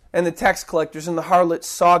sinners and the tax collectors and the harlots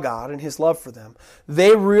saw God and his love for them,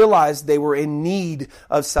 they realized they were in need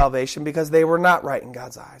of salvation because they were not right in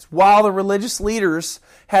God's eyes. While the religious leaders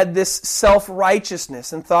had this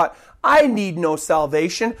self-righteousness and thought, I need no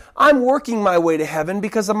salvation. I'm working my way to heaven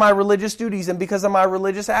because of my religious duties and because of my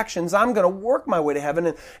religious actions. I'm going to work my way to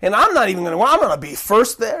heaven, and I'm going to be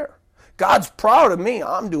first there. God's proud of me.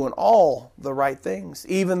 I'm doing all the right things.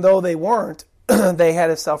 Even though they weren't, they had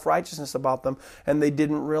a self-righteousness about them, and they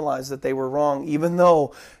didn't realize that they were wrong. Even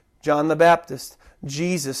though John the Baptist,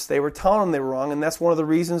 Jesus, they were telling them they were wrong, and that's one of the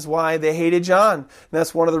reasons why they hated John. And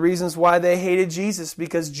that's one of the reasons why they hated Jesus,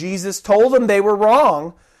 because Jesus told them they were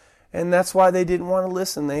wrong. And that's why they didn't want to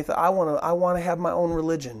listen. They thought, I want to have my own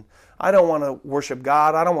religion. I don't want to worship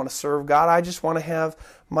God. I don't want to serve God. I just want to have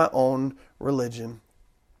my own religion.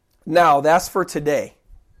 Now, that's for today.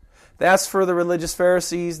 That's for the religious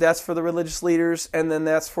Pharisees. That's for the religious leaders. And then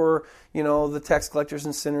that's for, the tax collectors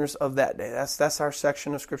and sinners of that day. That's our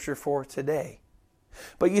section of Scripture for today.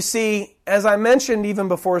 But you see, as I mentioned even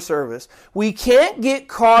before service, we can't get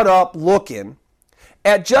caught up looking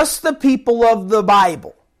at just the people of the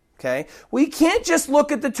Bible. Okay? We can't just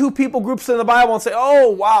look at the two people groups in the Bible and say,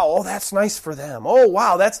 oh, wow, that's nice for them. Oh,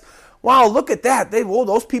 wow, look at that.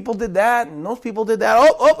 Those people did that, and those people did that.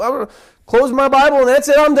 I'm going to close my Bible, and that's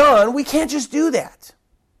it, I'm done. We can't just do that.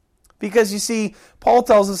 Because, you see, Paul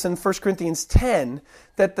tells us in 1 Corinthians 10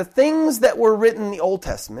 that the things that were written in the Old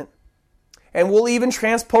Testament, and we'll even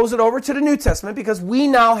transpose it over to the New Testament because we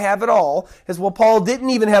now have it all, as well Paul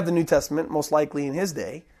didn't even have the New Testament, most likely in his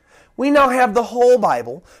day. We now have the whole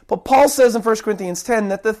Bible, but Paul says in 1 Corinthians 10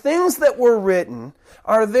 that the things that were written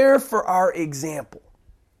are there for our example.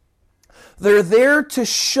 They're there to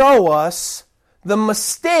show us the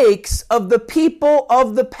mistakes of the people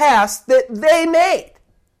of the past that they made.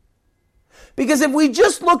 Because if we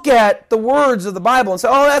just look at the words of the Bible and say,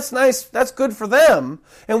 oh, that's nice, that's good for them,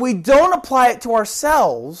 and we don't apply it to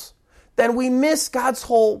ourselves, then we miss God's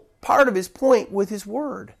whole part of his point with his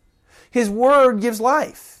word. His word gives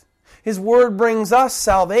life. His word brings us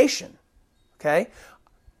salvation. Okay?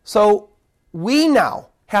 So we now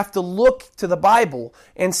have to look to the Bible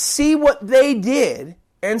and see what they did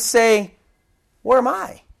and say, where am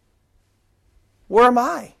I? Where am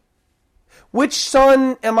I? Which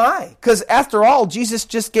son am I? Because after all, Jesus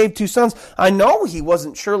just gave two sons. I know he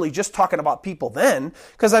wasn't surely just talking about people then,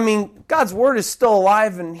 because God's word is still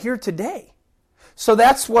alive and here today. So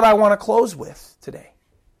that's what I want to close with today.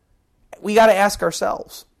 We got to ask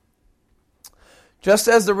ourselves, just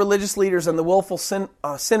as the religious leaders and the willful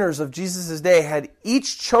sinners of Jesus' day had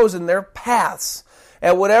each chosen their paths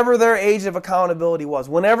at whatever their age of accountability was,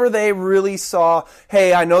 whenever they really saw,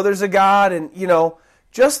 hey, I know there's a God, and,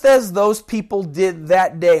 just as those people did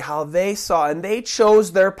that day, how they saw, and they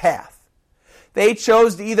chose their path, They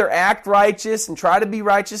chose to either act righteous and try to be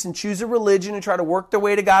righteous and choose a religion and try to work their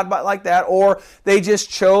way to God like that, or they just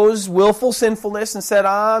chose willful sinfulness and said,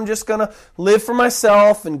 I'm just going to live for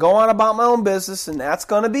myself and go on about my own business, and that's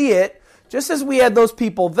going to be it. Just as we had those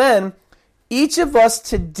people then, each of us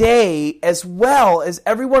today, as well as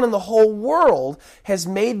everyone in the whole world, has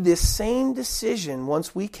made this same decision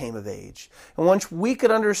once we came of age, and once we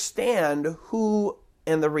could understand who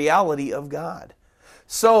and the reality of God.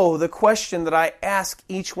 So the question that I ask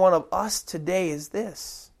each one of us today is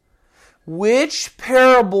this: which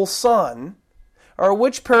parable son, or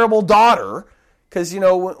which parable daughter, because,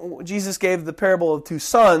 Jesus gave the parable of two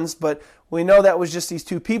sons, but we know that was just these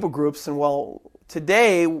two people groups, and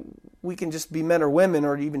today we can just be men or women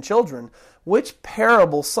or even children. Which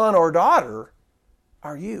parable son or daughter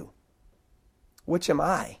are you? Which am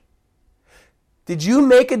I? Did you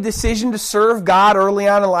make a decision to serve God early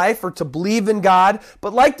on in life or to believe in God,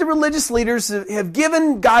 but like the religious leaders have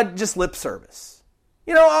given God just lip service?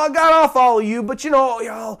 God, I'll follow you, but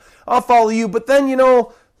I'll follow you, but then,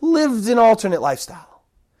 lived an alternate lifestyle.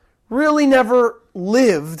 Really never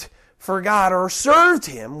lived for God or served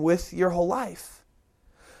Him with your whole life.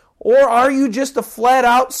 Or are you just a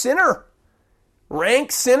flat-out sinner?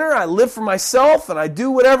 Rank sinner, I live for myself and I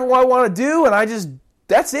do whatever I want to do and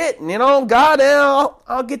that's it. And God,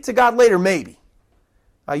 I'll get to God later, maybe.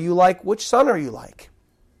 Are you like, which son are you like?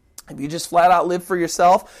 Have you just flat out lived for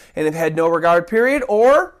yourself and have had no regard, period?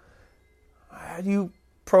 Or do you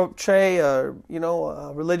portray a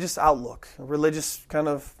religious outlook, a religious kind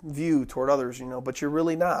of view toward others, but you're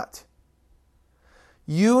really not?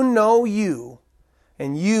 You know you,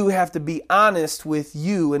 and you have to be honest with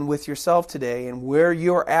you and with yourself today and where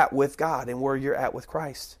you're at with God and where you're at with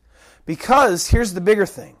Christ. Because here's the bigger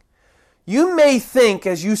thing. You may think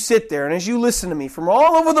as you sit there and as you listen to me from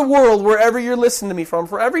all over the world, wherever you're listening to me from,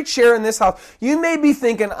 for every chair in this house, you may be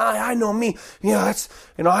thinking, I know me.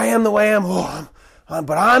 I am the way I am.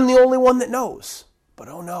 But I'm the only one that knows. But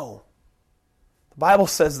oh no. The Bible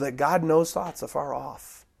says that God knows thoughts afar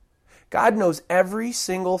off. God knows every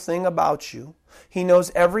single thing about you. He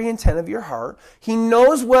knows every intent of your heart. He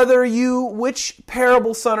knows which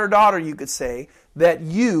parable son or daughter you could say that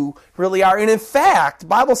you really are. And in fact, the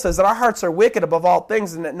Bible says that our hearts are wicked above all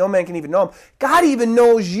things and that no man can even know them. God even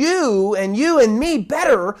knows you and me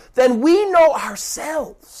better than we know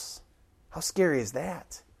ourselves. How scary is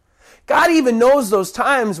that? God even knows those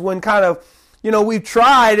times when kind of, we've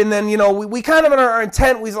tried and then, we kind of in our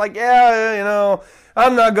intent, we's like,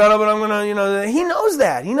 I'm not gonna, but I'm gonna, He knows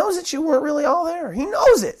that. He knows that you weren't really all there. He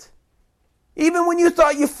knows it. Even when you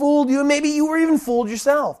thought you fooled you, and maybe you were even fooled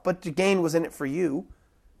yourself, but the gain was in it for you.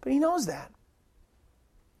 But He knows that.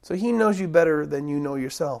 So He knows you better than you know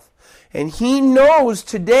yourself. And He knows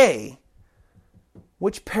today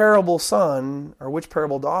which parable son or which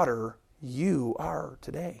parable daughter you are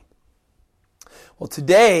today. Well,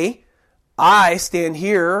 today, I stand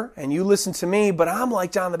here and you listen to me, but I'm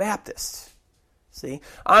like John the Baptist. See,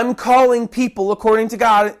 I'm calling people according to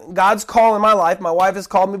God. God's call in my life. My wife has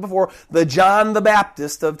called me before the John the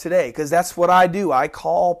Baptist of today, because that's what I do. I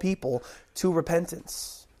call people to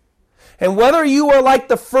repentance. And whether you are like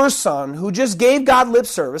the first son who just gave God lip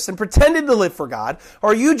service and pretended to live for God,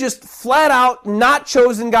 or you just flat out not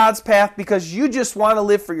chosen God's path because you just want to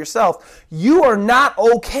live for yourself, you are not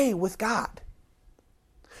okay with God.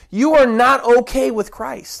 You are not okay with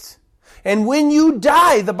Christ. And when you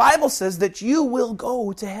die, the Bible says that you will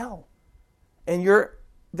go to hell. And your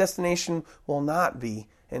destination will not be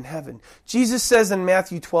in heaven. Jesus says in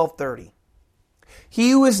Matthew 12:30,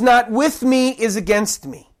 "He who is not with me is against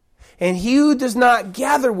me, and he who does not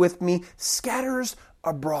gather with me scatters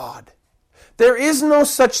abroad." There is no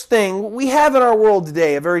such thing. We have in our world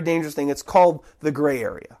today a very dangerous thing. It's called the gray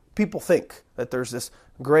area. People think that there's this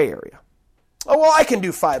gray area. Oh, well, I can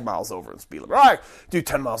do 5 miles over the speed limit. I do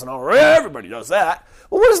 10 miles an hour. Everybody does that.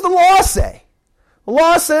 Well, what does the law say? The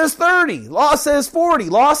law says 30. Law says 40.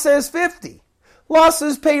 Law says 50. Law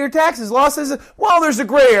says pay your taxes. Law says, well, there's a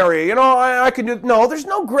gray area. I can do... No, there's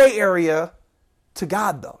no gray area to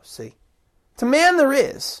God, though, see? To man there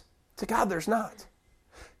is. To God there's not.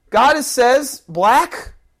 God says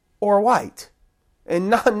black or white. And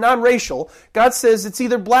non-racial, God says it's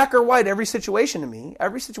either black or white every situation to me.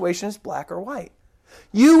 Every situation is black or white.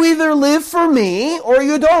 You either live for me or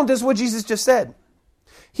you don't. That's what Jesus just said.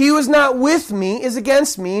 He who is not with me is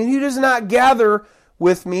against me, and he who does not gather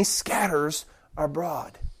with me scatters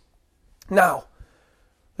abroad. Now,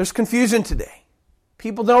 there's confusion today.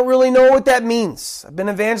 People don't really know what that means. I've been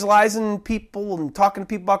evangelizing people and talking to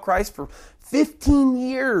people about Christ for 15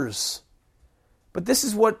 years. But this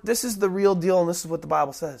is the real deal, and this is what the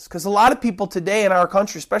Bible says. Because a lot of people today in our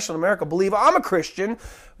country, especially in America, believe I'm a Christian,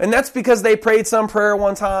 and that's because they prayed some prayer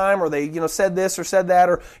one time, or they said this or said that,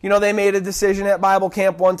 or they made a decision at Bible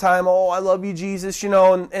camp one time. Oh, I love you, Jesus,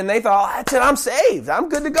 and they thought, oh, that's it, I'm saved, I'm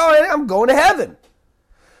good to go, I'm going to heaven.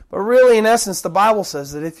 But really, in essence, the Bible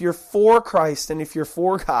says that if you're for Christ and if you're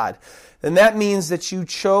for God, then that means that you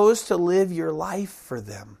chose to live your life for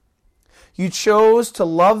them. You chose to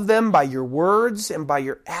love them by your words and by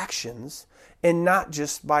your actions and not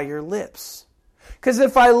just by your lips. Because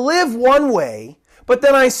if I live one way, but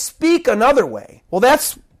then I speak another way, well,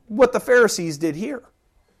 that's what the Pharisees did here.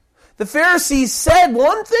 The Pharisees said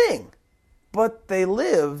one thing, but they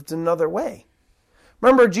lived another way.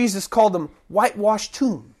 Remember, Jesus called them whitewashed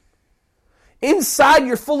tomb. Inside,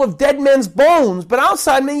 you're full of dead men's bones, but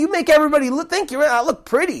outside, man, you make everybody think I look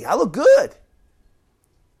pretty, I look good.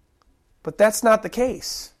 But that's not the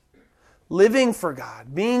case. Living for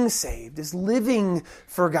God, being saved, is living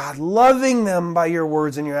for God, loving them by your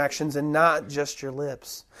words and your actions and not just your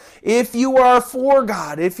lips. If you are for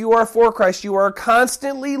God, if you are for Christ, you are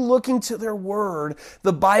constantly looking to their word,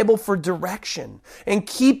 the Bible, for direction and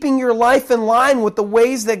keeping your life in line with the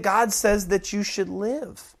ways that God says that you should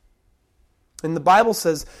live. And the Bible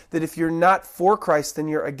says that if you're not for Christ, then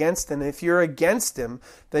you're against Him. If you're against Him,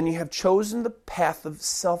 then you have chosen the path of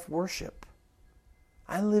self-worship.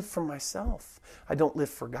 I live for myself. I don't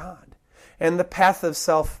live for God. And the path of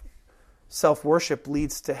self-worship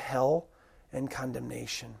leads to hell and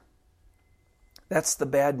condemnation. That's the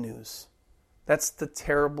bad news. That's the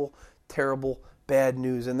terrible, terrible bad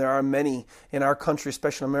news. And there are many in our country,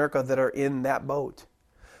 especially in America, that are in that boat.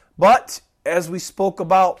 But as we spoke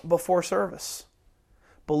about before service,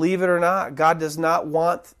 believe it or not, God does not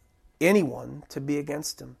want anyone to be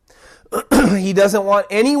against Him. He doesn't want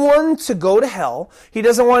anyone to go to hell. He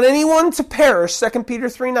doesn't want anyone to perish. 2 Peter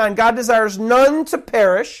 3:9. God desires none to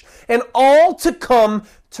perish and all to come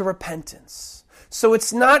to repentance. So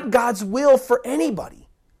it's not God's will for anybody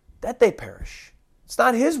that they perish. It's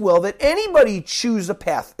not His will that anybody choose a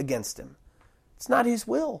path against Him. It's not His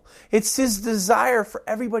will. It's His desire for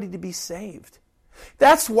everybody to be saved.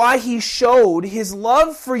 That's why He showed His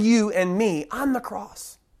love for you and me on the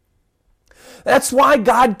cross. That's why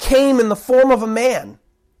God came in the form of a man.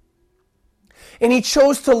 And He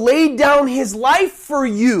chose to lay down His life for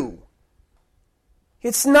you.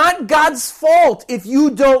 It's not God's fault if you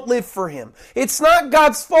don't live for Him. It's not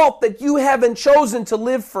God's fault that you haven't chosen to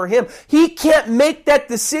live for Him. He can't make that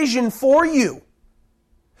decision for you.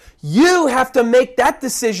 You have to make that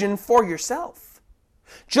decision for yourself.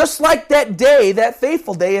 Just like that day, that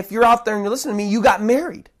faithful day, if you're out there and you're listening to me, you got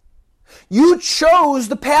married. You chose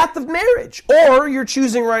the path of marriage, or you're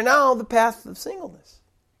choosing right now the path of singleness.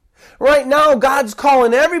 Right now, God's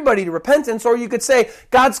calling everybody to repentance, or you could say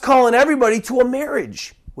God's calling everybody to a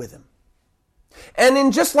marriage with Him.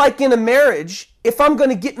 And just like in a marriage, if I'm going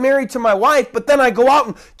to get married to my wife, but then I go out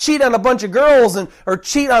and cheat on a bunch of girls or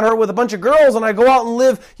cheat on her with a bunch of girls, and I go out and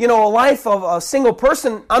live, a life of a single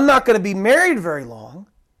person, I'm not going to be married very long.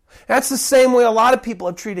 That's the same way a lot of people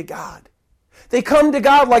have treated God. They come to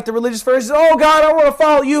God like the religious Pharisees, oh God, I want to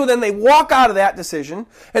follow you. Then they walk out of that decision,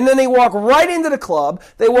 and then they walk right into the club,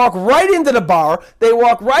 they walk right into the bar, they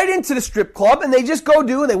walk right into the strip club, and they just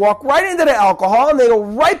they walk right into the alcohol, and they go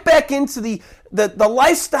right back into the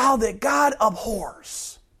lifestyle that God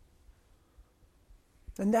abhors.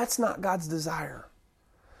 And that's not God's desire.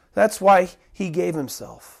 That's why He gave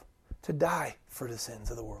Himself to die for the sins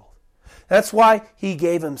of the world. That's why He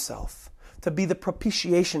gave Himself to be the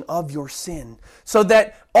propitiation of your sin, so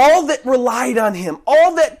that all that relied on Him,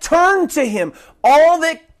 all that turned to Him, all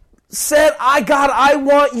that said, God, I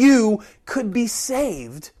want you, could be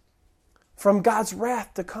saved from God's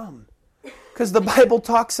wrath to come. Because the Bible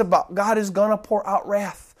talks about God is going to pour out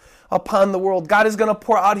wrath upon the world. God is going to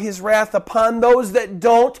pour out His wrath upon those that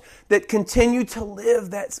don't, that continue to live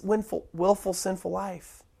that willful, sinful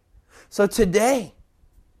life. So today,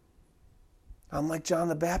 I'm like John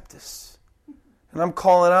the Baptist. And I'm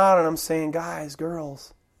calling out and I'm saying, guys,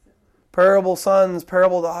 girls, parable sons,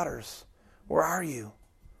 parable daughters, where are you?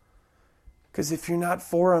 Because if you're not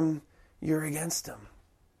for Him, you're against Him.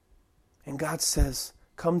 And God says,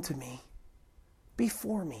 come to me. Be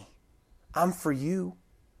for me. I'm for you.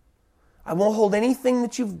 I won't hold anything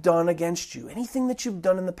that you've done against you, anything that you've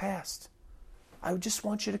done in the past. I just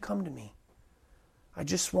want you to come to me. I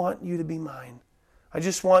just want you to be mine. I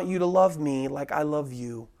just want you to love me like I love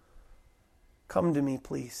you. Come to me,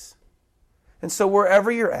 please. And so wherever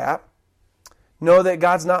you're at, know that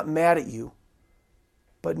God's not mad at you.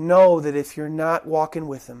 But know that if you're not walking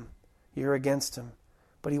with Him, you're against Him.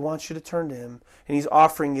 but he wants you to turn to him, and he's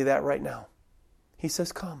offering you that right now. He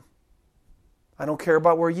says, come. I don't care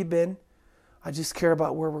about where you've been. I just care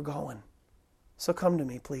about where we're going. So come to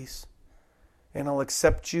me, please. And I'll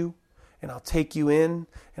accept you, and I'll take you in,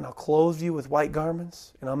 and I'll clothe you with white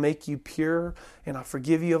garments, and I'll make you pure, and I'll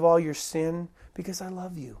forgive you of all your sin, because I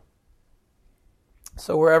love you.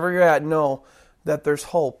 So wherever you're at, know that there's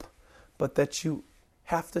hope, but that you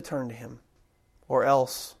have to turn to him, or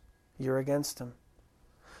else you're against him.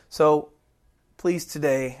 So please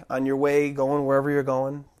today, on your way, going wherever you're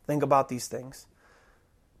going, think about these things.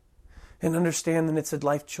 And understand that it's a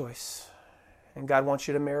life choice. And God wants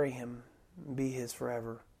you to marry him and be his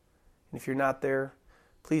forever. And if you're not there,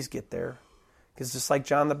 please get there. Because just like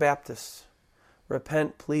John the Baptist,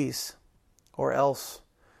 repent, please, or else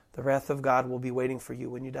the wrath of God will be waiting for you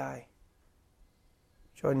when you die.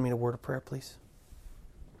 Join me in a word of prayer, please.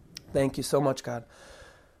 Thank you so much, God,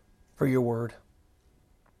 for your word.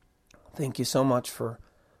 Thank you so much for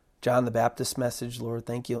John the Baptist's message, Lord.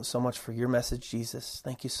 Thank you so much for your message, Jesus.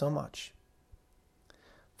 Thank you so much.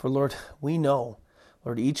 For, Lord, we know,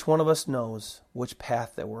 Lord, each one of us knows which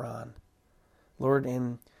path that we're on. Lord,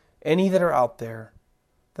 and any that are out there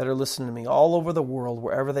that are listening to me all over the world,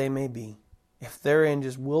 wherever they may be, if they're in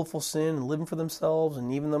just willful sin and living for themselves,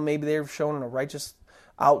 and even though maybe they're showing a righteous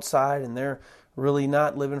outside and they're really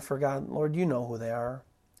not living for God, Lord, you know who they are,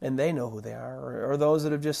 and they know who they are. Or those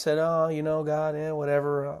that have just said, oh, you know, God,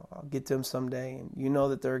 whatever, I'll get to him someday, and you know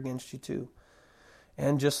that they're against you too.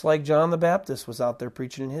 And just like John the Baptist was out there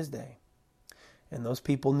preaching in his day, and those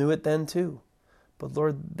people knew it then too. But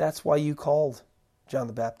Lord, that's why you called John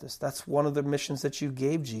the Baptist. That's one of the missions that you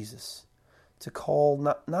gave Jesus, to call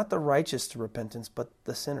not the righteous to repentance, but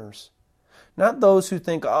the sinners. Not those who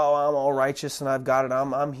think, oh, I'm all righteous and I've got it,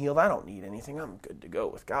 I'm healed, I don't need anything, I'm good to go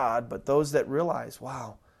with God. But those that realize,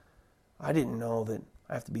 wow, I didn't know that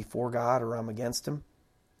I have to be for God or I'm against him.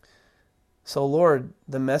 So Lord,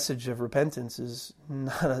 the message of repentance is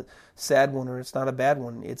not a sad one or it's not a bad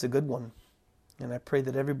one, it's a good one. And I pray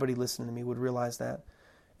that everybody listening to me would realize that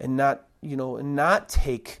and not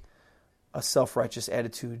take a self-righteous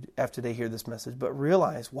attitude after they hear this message, but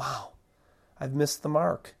realize, wow, I've missed the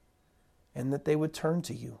mark. And that they would turn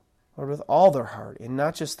to you, Lord, with all their heart and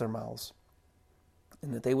not just their mouths.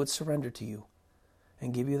 And that they would surrender to you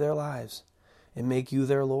and give you their lives and make you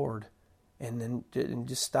their Lord. And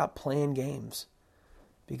just stop playing games.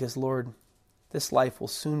 Because, Lord, this life will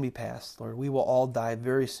soon be past. Lord, we will all die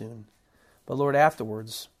very soon. But, Lord,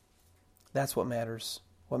 afterwards, that's what matters.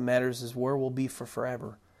 What matters is where we'll be for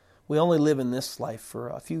forever. We only live in this life for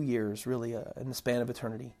a few years, really, in the span of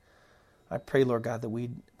eternity. I pray, Lord God, that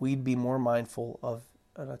we'd be more mindful of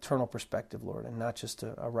an eternal perspective, Lord, and not just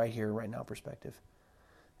a right here, right now perspective.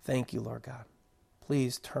 Thank you, Lord God.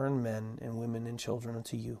 Please turn men and women and children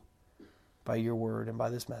unto you by your word and by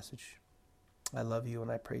this message. I love you and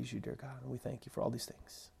I praise you, dear God, and we thank you for all these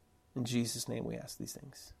things. In Jesus' name we ask these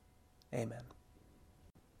things. Amen.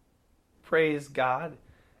 Praise God,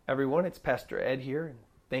 everyone. It's Pastor Ed here, and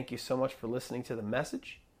thank you so much for listening to the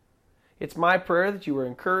message. It's my prayer that you were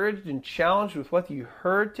encouraged and challenged with what you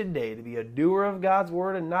heard today to be a doer of God's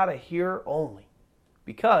word and not a hearer only.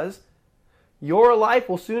 Because your life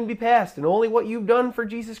will soon be past and only what you've done for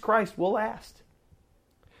Jesus Christ will last.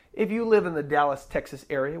 If you live in the Dallas, Texas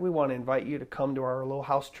area, we want to invite you to come to our little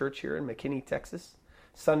house church here in McKinney, Texas.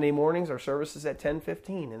 Sunday mornings, our service is at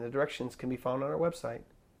 10:15 and the directions can be found on our website.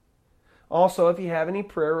 Also, if you have any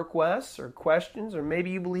prayer requests or questions, or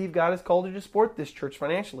maybe you believe God has called you to support this church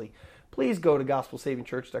financially, please go to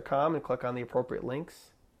gospelsavingchurch.com and click on the appropriate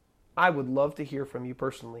links. I would love to hear from you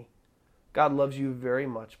personally. God loves you very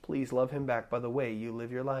much. Please love him back by the way you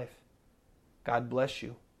live your life. God bless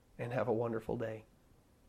you and have a wonderful day.